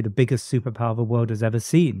superpower, probably the biggest superpower the world has ever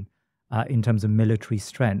seen in terms of military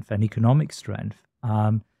strength and economic strength.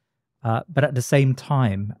 But at the same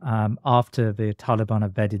time, after the Taliban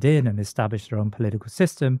have bedded in and established their own political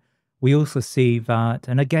system, we also see that,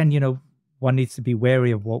 and again, one needs to be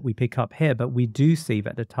wary of what we pick up here, but we do see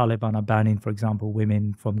that the Taliban are banning, for example,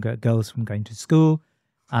 girls from going to school.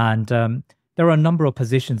 And there are a number of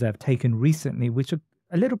positions they have taken recently, which are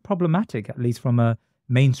a little problematic, at least from a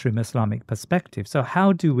mainstream Islamic perspective. So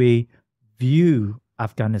how do we view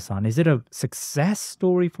Afghanistan? Is it a success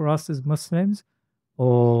story for us as Muslims,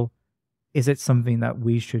 or is it something that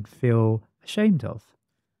we should feel ashamed of?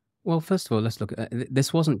 Well, first of all, let's look at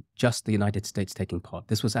this. Wasn't just the United States taking part.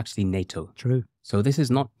 This was actually NATO. True. So this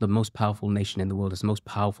is not the most powerful nation in the world. It's the most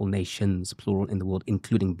powerful nations, plural, in the world,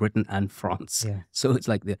 including Britain and France. Yeah. So it's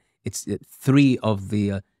like it's three of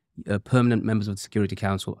the permanent members of the Security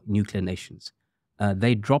Council, nuclear nations.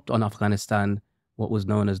 They dropped on Afghanistan what was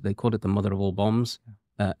known as, they called it the mother of all bombs,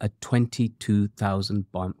 a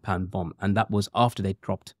 22,000-pound bomb. And that was after they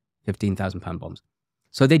dropped 15,000-pound bombs.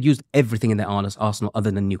 So they'd used everything in their arsenal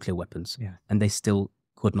other than nuclear weapons, and they still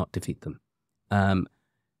could not defeat them.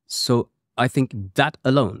 So I think that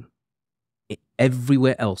alone,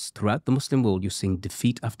 everywhere else throughout the Muslim world, you're seeing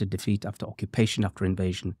defeat after occupation after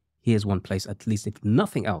invasion. Here's one place, at least if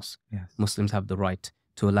nothing else, Muslims have the right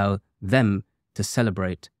to allow them to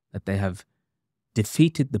celebrate that they have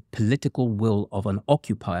defeated the political will of an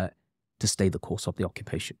occupier to stay the course of the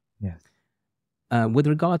occupation. Yes. With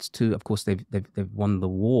regards to, of course, they've won the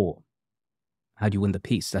war. How do you win the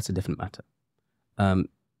peace? That's a different matter.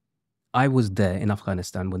 I was there in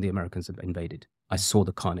Afghanistan when the Americans invaded. I saw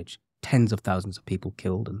the carnage, tens of thousands of people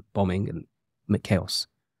killed and bombing and chaos.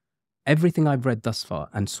 Everything I've read thus far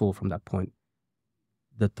and saw from that point,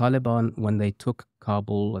 the Taliban, when they took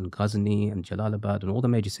Kabul and Ghazni and Jalalabad and all the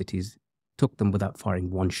major cities, took them without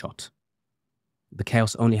firing one shot. The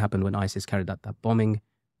chaos only happened when ISIS carried out that bombing,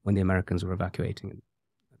 when the Americans were evacuating.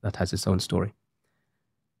 That has its own story.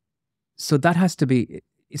 So that has to be,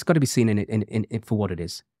 it's got to be seen in for what it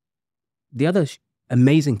is. The other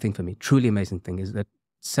amazing thing for me, truly amazing thing, is that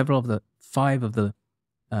five of the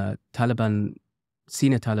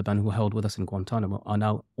senior Taliban who held with us in Guantanamo are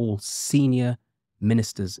now all senior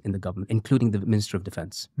ministers in the government, including the Minister of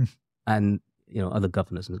Defense and other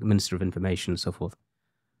governors, and the Minister of Information and so forth.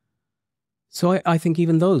 So I think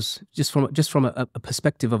even those, just from a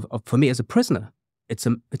perspective of for me as a prisoner, it's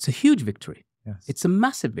a huge victory. Yes. It's a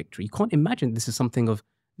massive victory. You can't imagine this is something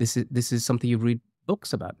you read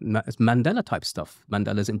books about. It's Mandela type stuff.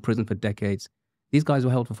 Mandela's in prison for decades. These guys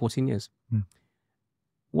were held for 14 years.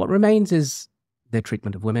 What remains is their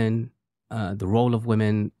treatment of women, the role of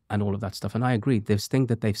women, and all of that stuff. And I agree. There's things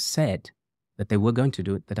that they've said that they were going to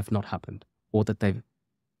do that have not happened, or that they've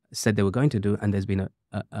said they were going to do, and there's been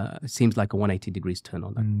it seems like a 180 degrees turn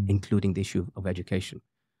on that, including the issue of education.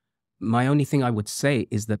 My only thing I would say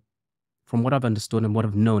is that, from what I've understood and what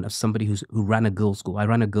I've known as somebody who ran a girls' school, I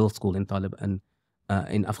ran a girls' school in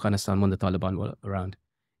in Afghanistan when the Taliban were around,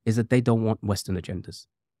 is that they don't want Western agendas.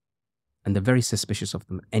 And they're very suspicious of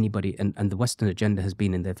them. Anybody, and the Western agenda has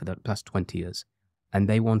been in there for the past 20 years. And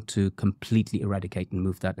they want to completely eradicate and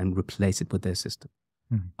move that and replace it with their system.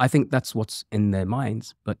 I think that's what's in their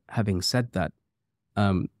minds. But having said that,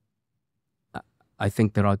 I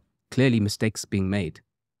think there are clearly mistakes being made.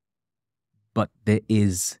 But there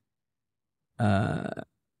is,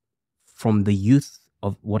 from the youth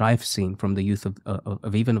of what I've seen, from the youth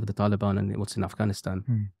of even of the Taliban and what's in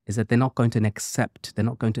Afghanistan, is that they're not going to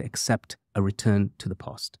accept a return to the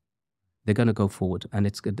past. They're going to go forward,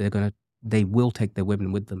 and they will take their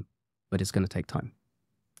women with them, but it's going to take time.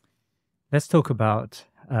 Let's talk about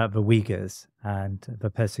the Uyghurs and the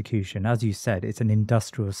persecution. As you said, it's an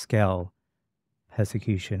industrial scale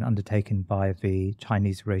persecution undertaken by the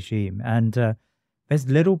Chinese regime. And there's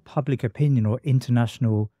little public opinion or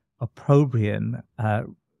international opprobrium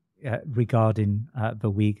regarding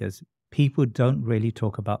the Uyghurs. People don't really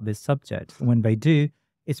talk about this subject. When they do,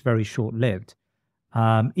 it's very short-lived.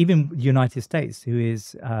 Even the United States, who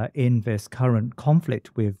is in this current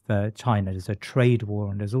conflict with China, there's a trade war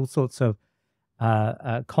and there's all sorts of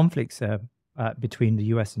conflicts between the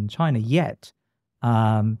US and China. Yet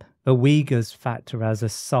the Uyghurs factor as a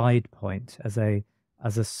side point, as a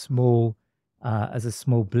small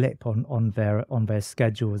blip on their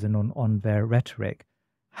schedules and on their rhetoric.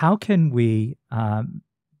 How can we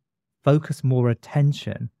focus more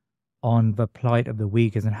attention on the plight of the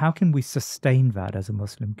Uyghurs, and how can we sustain that as a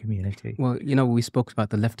Muslim community? Well, we spoke about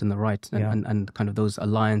the left and the right, and kind of those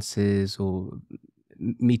alliances or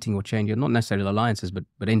meeting or changing, not necessarily alliances, but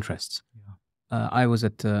interests. I was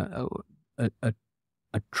at a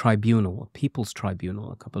tribunal, a people's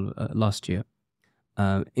tribunal, last year,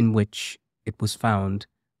 in which it was found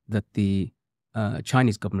that the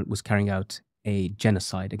Chinese government was carrying out a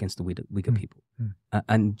genocide against the Uyghur people.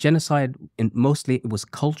 And genocide, mostly it was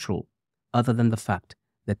cultural, other than the fact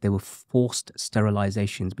that there were forced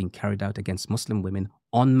sterilizations being carried out against Muslim women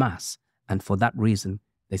en masse. And for that reason,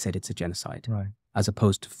 they said it's a genocide, as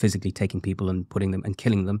opposed to physically taking people and putting them and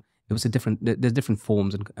killing them. It was there's different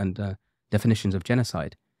forms and definitions of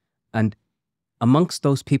genocide. And amongst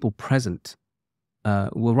those people present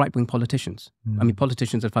were right-wing politicians. I mean,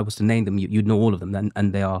 politicians, if I was to name them, you'd know all of them,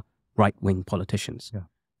 and they are right-wing politicians.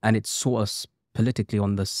 And it saw us politically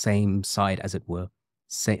on the same side, as it were,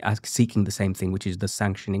 seeking the same thing, which is the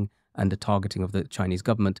sanctioning and the targeting of the Chinese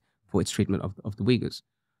government for its treatment of the Uyghurs.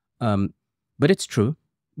 But it's true,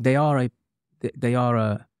 they are an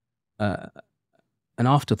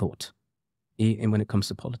afterthought when it comes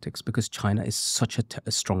to politics, because China is such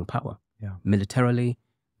a strong power. Militarily,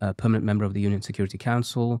 a permanent member of the UN Security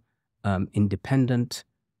Council, independent,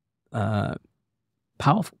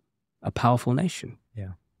 powerful, a powerful nation.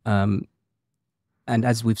 And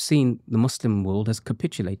as we've seen, the Muslim world has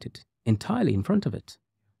capitulated entirely in front of it.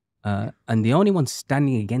 And the only one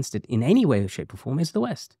standing against it in any way, shape, or form is the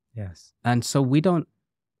West. And so we can't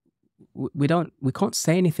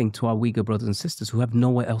say anything to our Uyghur brothers and sisters who have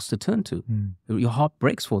nowhere else to turn to. Your heart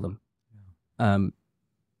breaks for them.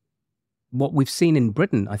 What we've seen in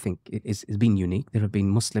Britain, I think, is been unique. There have been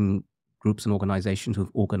Muslim groups and organizations who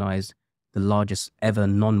have organized the largest ever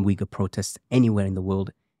non-Uyghur protests anywhere in the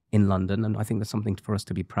world in London. And I think that's something for us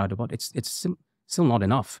to be proud about. It's still not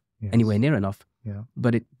enough, anywhere near enough.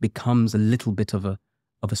 But it becomes a little bit of a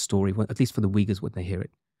story, at least for the Uyghurs when they hear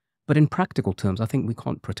it. But in practical terms, I think we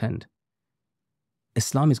can't pretend.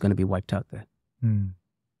 Islam is going to be wiped out there.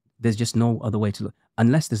 There's just no other way to look.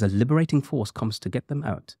 Unless there's a liberating force comes to get them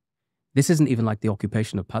out. This isn't even like the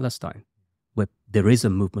occupation of Palestine, where there is a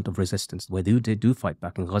movement of resistance, where they do fight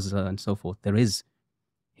back in Gaza and so forth. There is.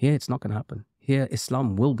 Here, it's not going to happen. Here,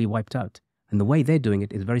 Islam will be wiped out. And the way they're doing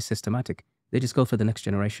it is very systematic. They just go for the next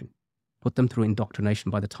generation, put them through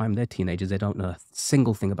indoctrination. By the time they're teenagers, they don't know a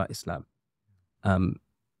single thing about Islam. And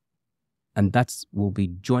that will be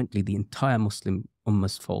jointly the entire Muslim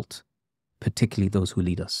Ummah's fault, particularly those who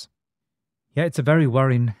lead us. Yeah, it's a very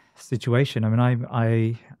worrying situation. I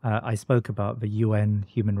mean, I spoke about the UN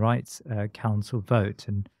Human Rights Council vote,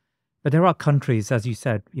 but there are countries, as you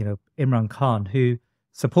said, Imran Khan, who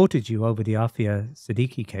supported you over the Afia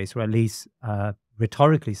Siddiqui case, or at least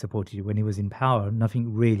rhetorically supported you when he was in power.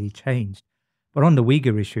 Nothing really changed. But on the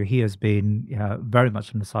Uyghur issue, he has been very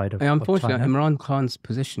much on the side of Unfortunately, China. Imran Khan's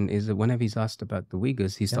position is that whenever he's asked about the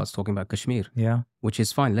Uyghurs, he starts talking about Kashmir. Yeah. Which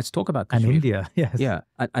is fine. Let's talk about Kashmir. And India, yes. Yeah.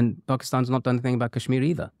 And Pakistan's not done anything about Kashmir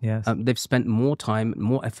either. Yes. They've spent more time,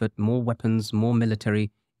 more effort, more weapons, more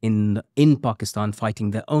military in Pakistan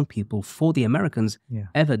fighting their own people for the Americans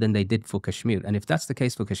ever than they did for Kashmir. And if that's the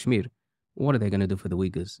case for Kashmir, what are they going to do for the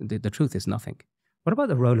Uyghurs? The truth is nothing. What about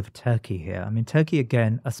the role of Turkey here? I mean, Turkey,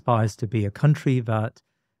 again, aspires to be a country that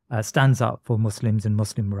stands up for Muslims and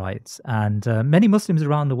Muslim rights. And many Muslims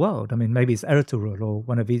around the world, I mean, maybe it's Ertugrul or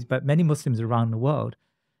one of these, but many Muslims around the world,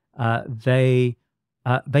 they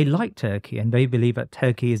like Turkey and they believe that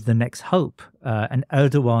Turkey is the next hope. And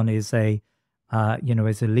Erdogan is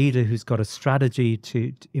is a leader who's got a strategy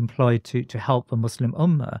to employ to help the Muslim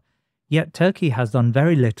Ummah. Yet Turkey has done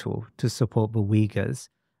very little to support the Uyghurs.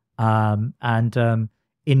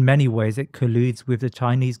 In many ways, it colludes with the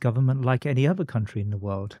Chinese government like any other country in the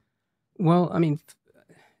world. Well, I mean,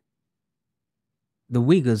 the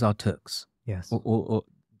Uyghurs are Turks. Yes. Or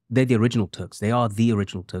they're the original Turks. They are the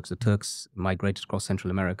original Turks. The Turks migrated across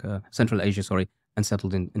Central Asia, and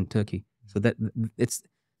settled in Turkey.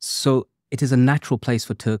 So it is a natural place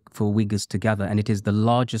for Uyghurs to gather, and it is the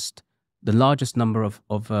largest number of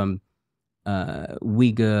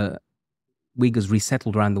Uyghurs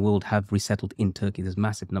resettled around the world have resettled in Turkey. There's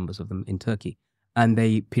massive numbers of them in Turkey. And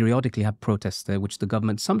they periodically have protests there, which the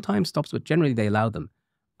government sometimes stops, but generally they allow them.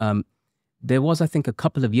 There was, I think, a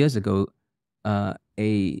couple of years ago,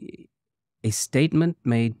 a statement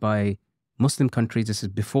made by Muslim countries, this is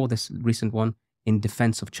before this recent one, in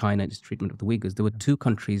defense of China and its treatment of the Uyghurs. There were two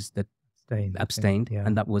countries that abstained,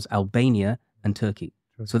 and that was Albania and Turkey.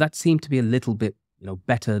 True. So that seemed to be a little bit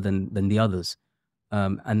better than the others.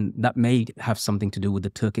 And that may have something to do with the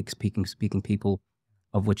Turkic-speaking people,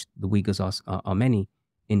 of which the Uyghurs are many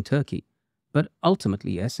in Turkey. But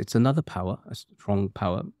ultimately, yes, it's another power, a strong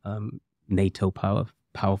power, NATO power,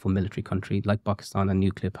 powerful military country like Pakistan, and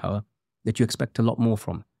nuclear power that you expect a lot more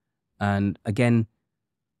from. And again,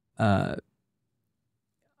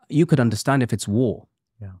 you could understand if it's war.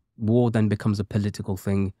 Yeah. War then becomes a political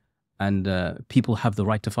thing, and people have the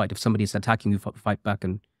right to fight. If somebody is attacking you, fight back.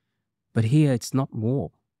 But here, it's not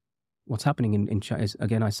war. What's happening in China is,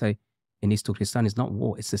 again, I say, in East Turkestan is not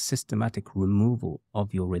war. It's a systematic removal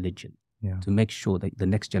of your religion to make sure that the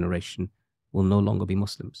next generation will no longer be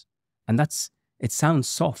Muslims. And it sounds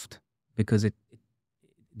soft because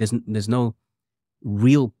there's no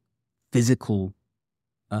real physical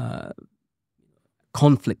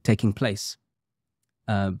conflict taking place.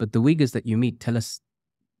 But the Uyghurs that you meet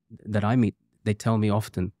they tell me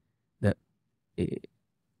often that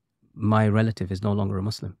my relative is no longer a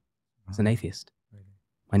Muslim. He's an atheist. Really?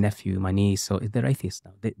 My nephew, my niece, so they're atheists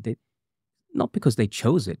now. They not because they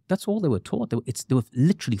chose it. That's all they were taught. They were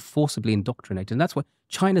literally forcibly indoctrinated. And that's why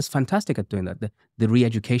China's fantastic at doing that. The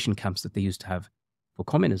re-education camps that they used to have for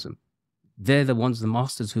communism. They're the ones, the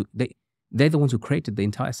masters they're the ones who created the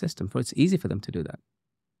entire system. It's easy for them to do that.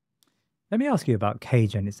 Let me ask you about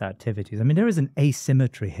CAGE and its activities. I mean, there is an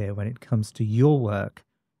asymmetry here when it comes to your work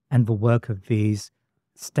and the work of these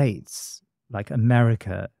states like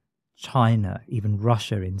America, China, even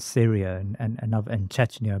Russia in Syria and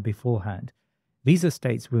Chechnya beforehand. These are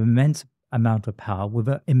states with immense amount of power, with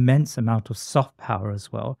an immense amount of soft power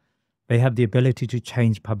as well. They have the ability to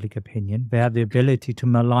change public opinion. They have the ability to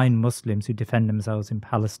malign Muslims who defend themselves in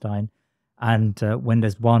Palestine. And when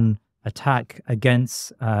there's one attack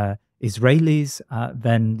against Israelis,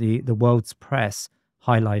 then the world's press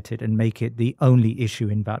highlight it and make it the only issue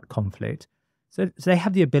in that conflict. So they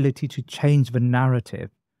have the ability to change the narrative.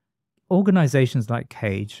 Organizations like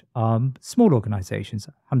CAGE, small organizations,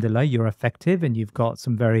 alhamdulillah, you're effective and you've got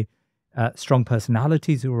some very strong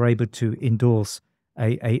personalities who are able to endorse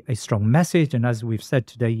a strong message. And as we've said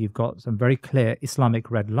today, you've got some very clear Islamic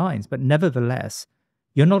red lines. But nevertheless,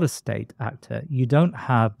 you're not a state actor. You don't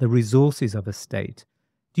have the resources of a state.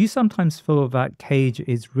 Do you sometimes feel that CAGE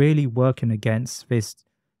is really working against this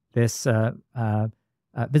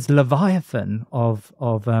leviathan of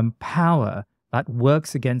power that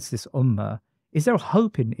works against this ummah? Is there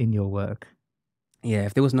hope in your work? Yeah,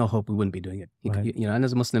 if there was no hope, we wouldn't be doing it. Right. And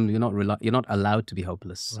as a Muslim, you're not allowed to be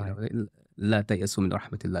hopeless. Right.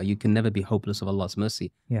 You can never be hopeless of Allah's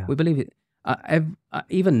mercy. Yeah. We believe it.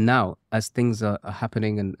 Even now, as things are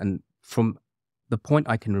happening, and from the point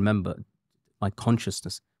I can remember, my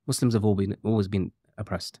consciousness, Muslims have always been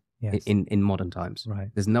oppressed. Yes. in modern times. Right.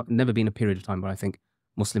 There's never been a period of time where I think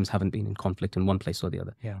Muslims haven't been in conflict in one place or the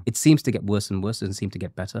other. Yeah. It seems to get worse and worse. It doesn't seem to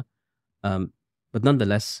get better. But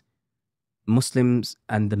nonetheless, Muslims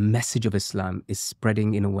and the message of Islam is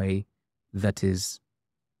spreading in a way that is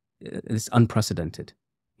unprecedented.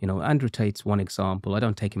 You know, Andrew Tate's one example. I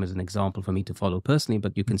don't take him as an example for me to follow personally,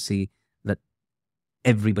 but you can see that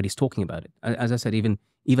everybody's talking about it. As I said, even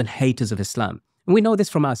haters of Islam. And we know this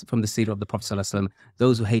from the seerah of the Prophet ﷺ,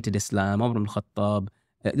 those who hated Islam, Umar ibn Khattab,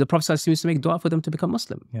 the Prophet ﷺ used to make dua for them to become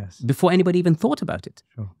Muslim. Yes. Before anybody even thought about it.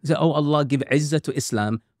 Sure. He said, oh Allah, give izzah to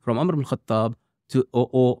Islam from Umar ibn Khattab to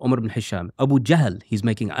or Umar ibn Hisham. Abu Jahl, he's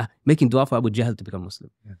making dua for Abu Jahl to become Muslim.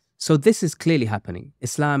 Yes. So this is clearly happening.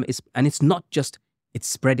 Islam is, and it's not just, it's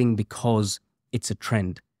spreading because it's a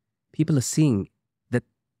trend. People are seeing that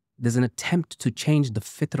there's an attempt to change the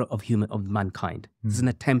fitrah of mankind. There's an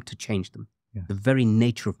attempt to change them, the very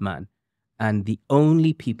nature of man. And the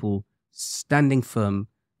only people standing firm,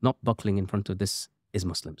 not buckling in front of this, is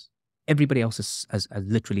Muslims. Everybody else has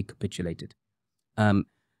literally capitulated.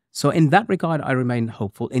 So in that regard, I remain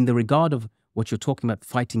hopeful. In the regard of what you're talking about,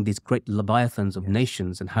 fighting these great leviathans of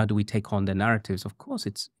nations and how do we take on their narratives, of course,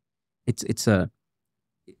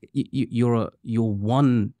 you're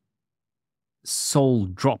one soul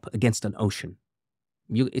drop against an ocean.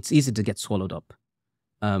 It's easy to get swallowed up.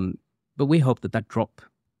 But we hope that drop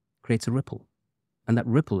creates a ripple. And that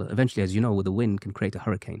ripple, eventually, as you know, with the wind, can create a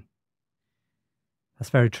hurricane. That's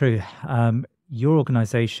very true. Your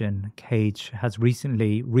organization, Cage, has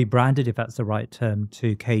recently rebranded, if that's the right term,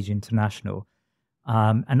 to Cage International.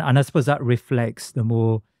 And I suppose that reflects the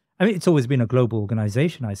more, I mean, it's always been a global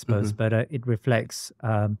organization, I suppose, but it reflects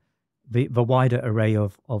the wider array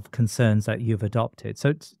of concerns that you've adopted.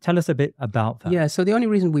 So tell us a bit about that. Yeah, so the only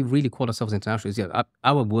reason we really called ourselves international is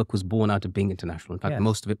our work was born out of being international. In fact,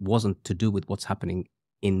 most of it wasn't to do with what's happening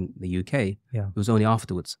in the UK. Yeah. It was only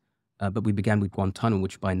afterwards. But we began with Guantanamo,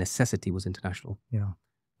 which by necessity was international. Yeah.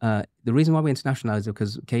 The reason why we internationalized is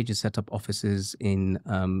because Cage has set up offices in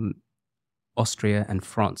Austria and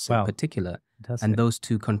France in particular. Fantastic. And those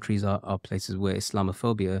two countries are places where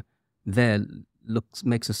Islamophobia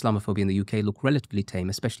makes Islamophobia in the UK look relatively tame,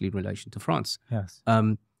 especially in relation to France. Yes.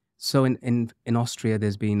 So in Austria,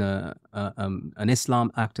 there's been an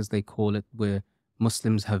Islam Act, as they call it, where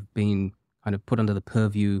Muslims have been kind of put under the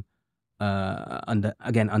purview under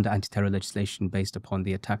anti-terror legislation based upon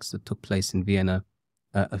the attacks that took place in Vienna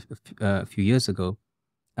a few years ago.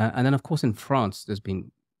 And then, of course, in France, there's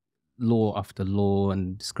been law after law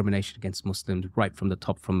and discrimination against Muslims right from the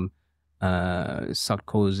top, from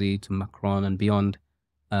Sarkozy to Macron and beyond.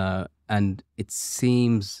 And it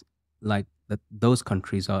seems like that those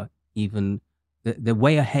countries are they're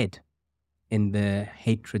way ahead in their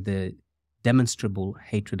hatred, the demonstrable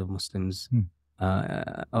hatred of Muslims.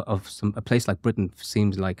 A place like Britain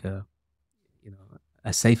seems like a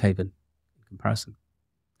safe haven in comparison.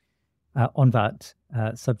 On that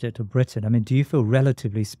subject of Britain, I mean, do you feel,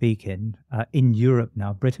 relatively speaking, in Europe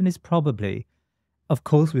now, Britain is probably, of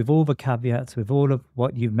course, with all the caveats, with all of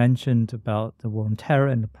what you've mentioned about the war on terror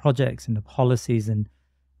and the projects and the policies,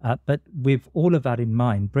 but with all of that in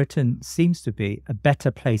mind, Britain seems to be a better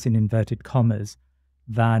place, in inverted commas,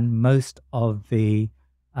 than most of the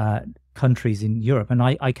countries in Europe. And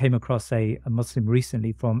I came across a Muslim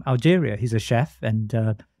recently from Algeria. He's a chef, and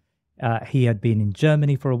he had been in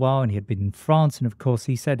Germany for a while, and he had been in France. And of course,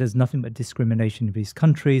 he said there's nothing but discrimination in these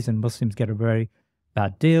countries, and Muslims get a very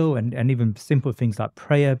bad deal. And even simple things like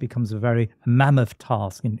prayer becomes a mammoth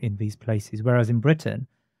task in these places. Whereas in Britain,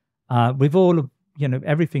 with all of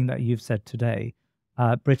everything that you've said today,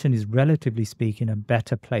 Britain is, relatively speaking, a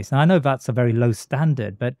better place. Now, I know that's a very low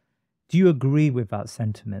standard, but do you agree with that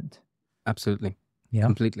sentiment? Absolutely. Yeah.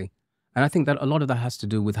 Completely. And I think that a lot of that has to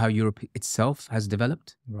do with how Europe itself has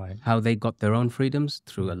developed. Right. How they got their own freedoms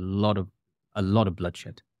through a lot of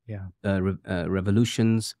bloodshed. Yeah.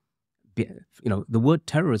 Revolutions. The word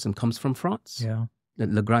terrorism comes from France. Yeah.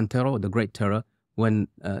 Le Grand Terror, the Great Terror, when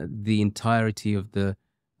the entirety of the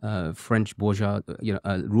French bourgeois,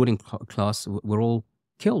 ruling class were all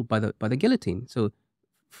killed by the guillotine. So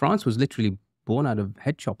France was literally born out of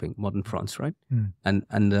head chopping, modern France, right?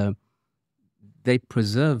 And they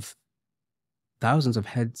preserve thousands of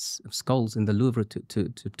heads of skulls in the Louvre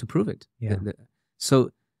to prove it. Yeah.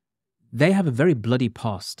 So they have a very bloody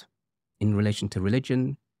past in relation to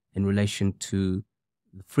religion, in relation to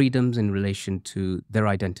freedoms, in relation to their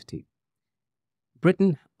identity.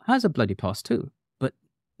 Britain has a bloody past too, but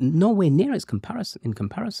nowhere near in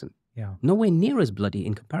comparison. Yeah. Nowhere near as bloody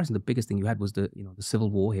in comparison. The biggest thing you had was the civil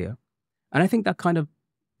war here. And I think that kind of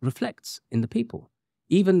reflects in the people.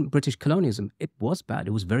 Even British colonialism, it was bad.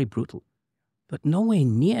 It was very brutal, but nowhere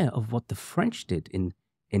near of what the French did in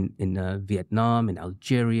Vietnam, in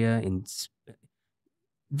Algeria.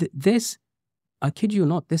 This, I kid you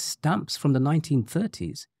not, this stamps from the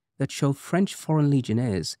 1930s that show French foreign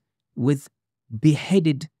legionnaires with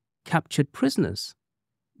beheaded, captured prisoners.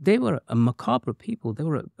 They were a macabre people. They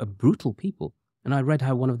were a brutal people. And I read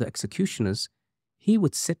how one of the executioners, he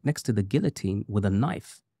would sit next to the guillotine with a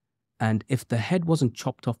knife, and if the head wasn't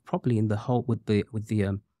chopped off properly in the hole with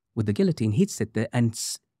the guillotine, he'd sit there and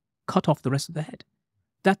cut off the rest of the head.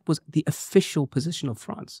 That was the official position of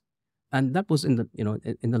France, and that was in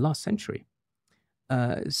the last century.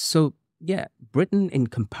 So yeah, Britain, in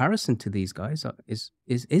comparison to these guys,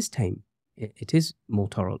 is tame. It is more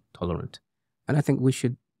tolerant, and I think we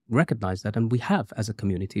should recognize that. And we have, as a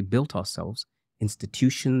community, built ourselves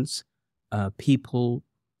institutions, people,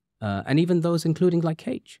 and even those, including like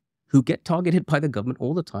Cage, who get targeted by the government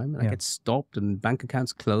all the time, and get stopped and bank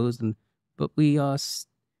accounts closed. But we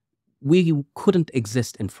couldn't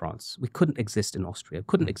exist in France. We couldn't exist in Austria.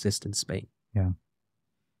 Couldn't exist in Spain. Yeah.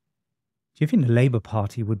 Do you think the Labour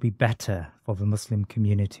Party would be better for the Muslim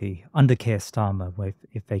community under Keir Starmer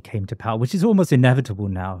if they came to power, which is almost inevitable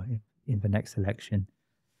now in the next election?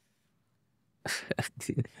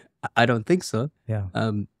 I don't think so. Yeah.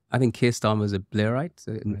 I think Keir Starmer is a Blairite,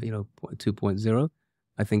 2.0.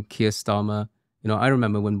 I think Keir Starmer, I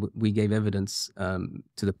remember when we gave evidence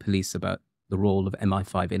to the police about the role of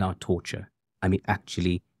MI5 in our torture. I mean,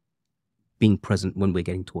 actually being present when we're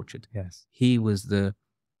getting tortured. Yes. He was the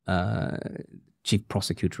chief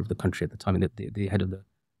prosecutor of the country at the time, and the head of the,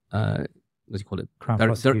 what do you call it? Crown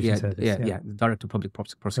Prosecution Service. The Director of Public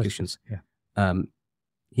Prosecutions. Yeah.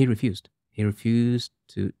 He refused. He refused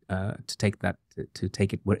to take that, to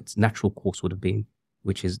take it where its natural course would have been,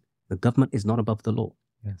 which is the government is not above the law.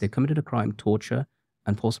 Yes. They committed a crime. Torture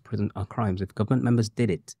and false imprisonment are crimes. If government members did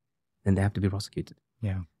it, then they have to be prosecuted.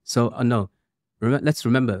 Yeah. So no, let's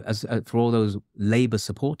remember, as for all those Labour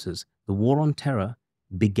supporters, the war on terror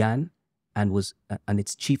began and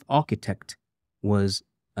its chief architect was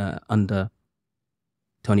under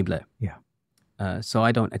Tony Blair. Yeah. So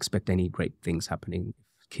I don't expect any great things happening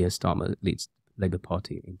if Keir Starmer leads the Labour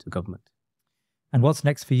Party into government. And what's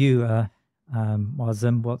next for you,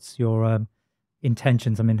 Moazzam? What's your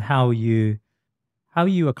intentions? I mean, how are you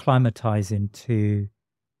acclimatizing to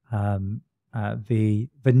the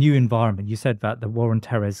new environment? You said that the war on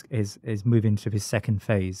terror is moving to this second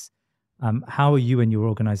phase. How are you and your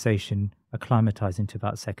organization acclimatizing to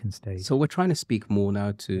that second stage? So we're trying to speak more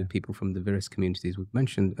now to people from the various communities we've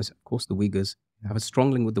mentioned. As of course, the Uyghurs have a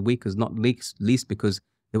strong link with the Uyghurs, not least because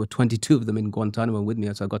there were 22 of them in Guantanamo with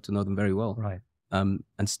me, so I got to know them very well. Right. And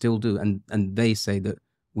still do. And they say that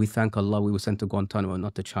we thank Allah we were sent to Guantanamo,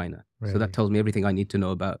 not to China. Really? So that tells me everything I need to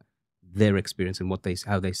know about their experience and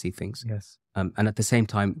how they see things. Yes. And at the same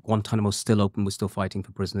time, Guantanamo's still open. We're still fighting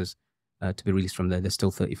for prisoners to be released from there. There's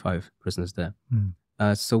still 35 prisoners there.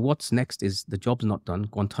 So what's next is the job's not done.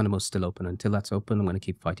 Guantanamo's still open. Until that's open, I'm going to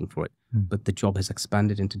keep fighting for it. But the job has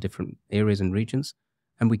expanded into different areas and regions.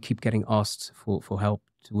 And we keep getting asked for help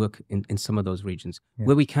to work in some of those regions. Yeah.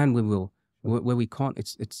 Where we can, we will. Where we can't,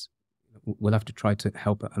 we'll have to try to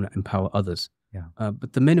help and empower others. Yeah.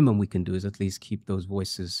 But the minimum we can do is at least keep those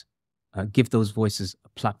voices, give those voices a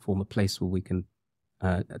platform, a place where we can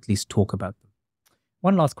at least talk about them.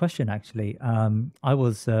 One last question, actually. I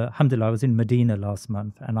was, alhamdulillah, I was in Medina last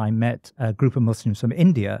month, and I met a group of Muslims from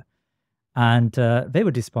India, and they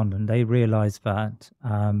were despondent. They realized that,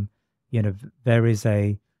 there is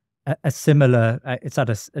a similar, it's at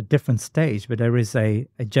a different stage, but there is a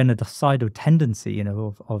genocidal tendency,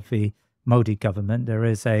 of the Modi government. There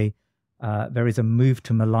is a move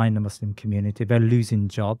to malign the Muslim community. They're losing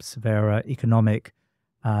jobs. Their economic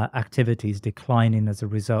activities declining as a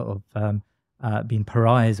result of being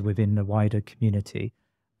pariahs within the wider community.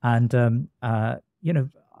 And I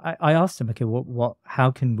asked them, okay,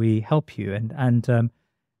 how can we help you? And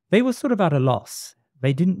they were sort of at a loss.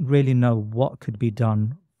 They didn't really know what could be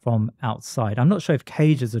done from outside. I'm not sure if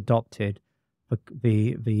Cage has adopted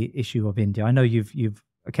the issue of India. I know you've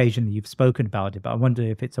occasionally spoken about it, but I wonder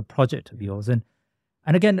if it's a project of yours. And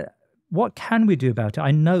again, what can we do about it? I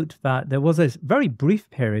note that there was a very brief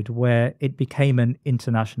period where it became an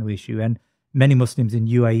international issue, and many Muslims in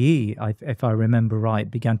UAE, if I remember right,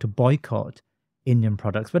 began to boycott Indian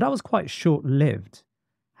products, but that was quite short-lived.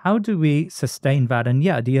 How do we sustain that? And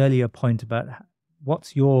the earlier point about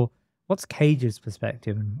what's Cage's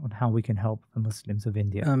perspective on how we can help the Muslims of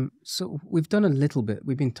India? So we've done a little bit.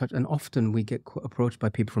 We've been touched, and often we get approached by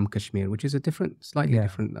people from Kashmir, which is a slightly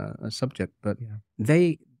different subject, but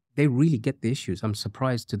they really get the issues. I'm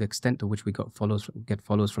surprised to the extent to which we get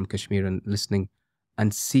followers from Kashmir and listening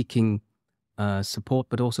and seeking support,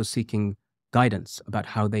 but also seeking guidance about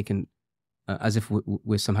how they can, as if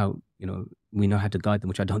we're somehow, we know how to guide them,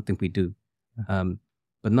 which I don't think we do.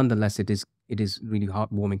 But nonetheless, it it is really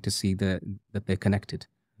heartwarming to see that they're connected.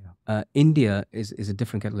 Yeah. India is a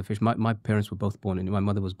different kettle of fish. My parents were both born in, my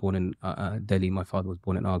mother was born in Delhi, my father was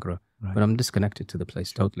born in Agra, Right. but I'm disconnected to the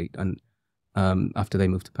place totally. And after they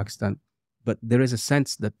moved to Pakistan, but there is a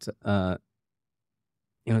sense that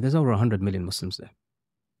there's over 100 million Muslims there,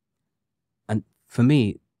 and for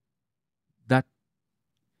me, that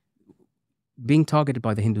being targeted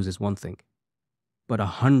by the Hindus is one thing, but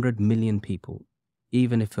 100 million people,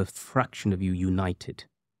 even if a fraction of you united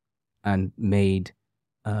and made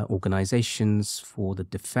organizations for the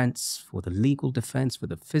defense, for the legal defense, for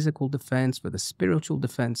the physical defense, for the spiritual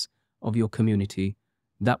defense of your community,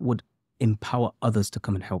 that would empower others to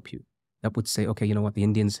come and help you. That would say, okay, you know what, the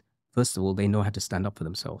Indians, first of all, they know how to stand up for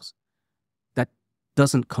themselves. That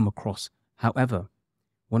doesn't come across. However,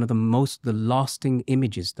 one of the lasting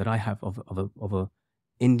images that I have of a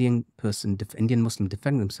Indian person, Indian Muslim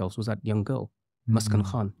defending themselves was that young girl, Muskan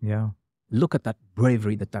Khan. Yeah. Look at that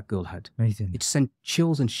bravery that girl had. Amazing. It sent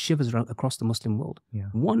chills and shivers across the Muslim world. Yeah.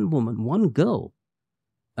 One woman, one girl,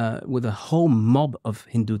 with a whole mob of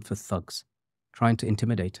Hindutva thugs trying to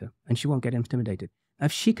intimidate her, and she won't get intimidated.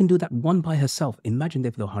 If she can do that one by herself, imagine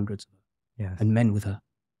if there were hundreds of her, Yes. and men with her.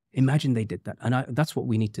 Imagine they did that. And that's what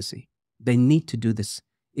we need to see. They need to do this.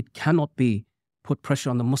 It cannot be put pressure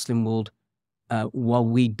on the Muslim world while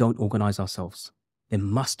we don't organize ourselves. There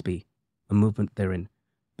must be a movement therein.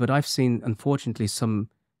 But I've seen, unfortunately, some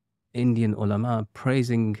Indian ulama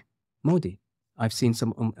praising Modi. I've seen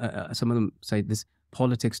some of them say this,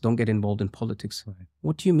 politics, don't get involved in politics. Right.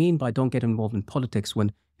 What do you mean by don't get involved in politics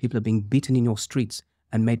when people are being beaten in your streets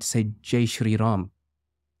and made to say Jai Shri Ram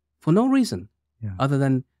for no reason other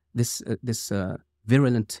than this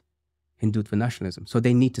virulent Hindutva nationalism? So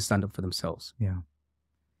they need to stand up for themselves. Yeah.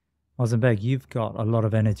 Moazzam Begg, you've got a lot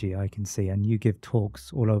of energy, I can see, and you give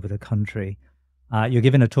talks all over the country. You're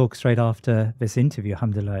giving a talk straight after this interview,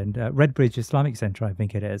 alhamdulillah, in Redbridge Islamic Centre, I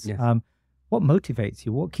think it is. Yes. What motivates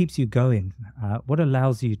you? What keeps you going? What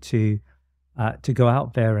allows you to go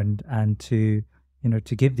out there and to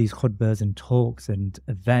give these khutbahs and talks and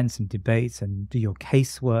events and debates and do your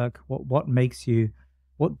casework? What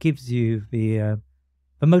gives you the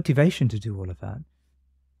motivation to do all of that?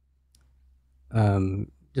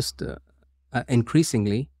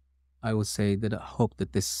 Increasingly, I would say that I hope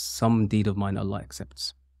that this some deed of mine Allah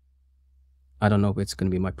accepts. I don't know if it's going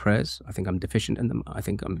to be my prayers. I think I'm deficient in them. I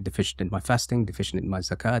think I'm deficient in my fasting, deficient in my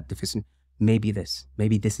zakat, deficient. Maybe this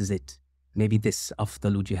is it. Maybe this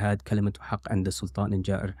afdalu jihad, kalimatu haq and the sultan in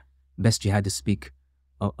ja'ir. Best jihad is speak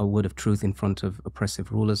a word of truth in front of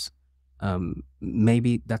oppressive rulers.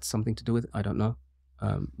 Maybe that's something to do with it. I don't know.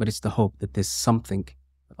 But it's the hope that there's something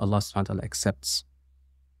that Allah subhanahu wa ta'ala accepts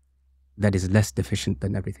that is less deficient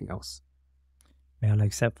than everything else. May Allah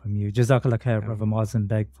accept from you. Jazakallah khair, Brother Moazzam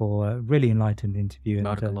Begg, for a really enlightened interview. And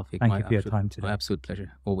thank you for your time today. My absolute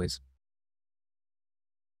pleasure, always.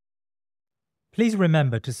 Please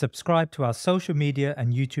remember to subscribe to our social media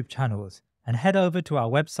and YouTube channels and head over to our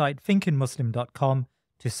website thinkingmuslim.com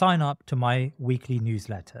to sign up to my weekly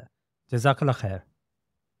newsletter. Jazakallah khair.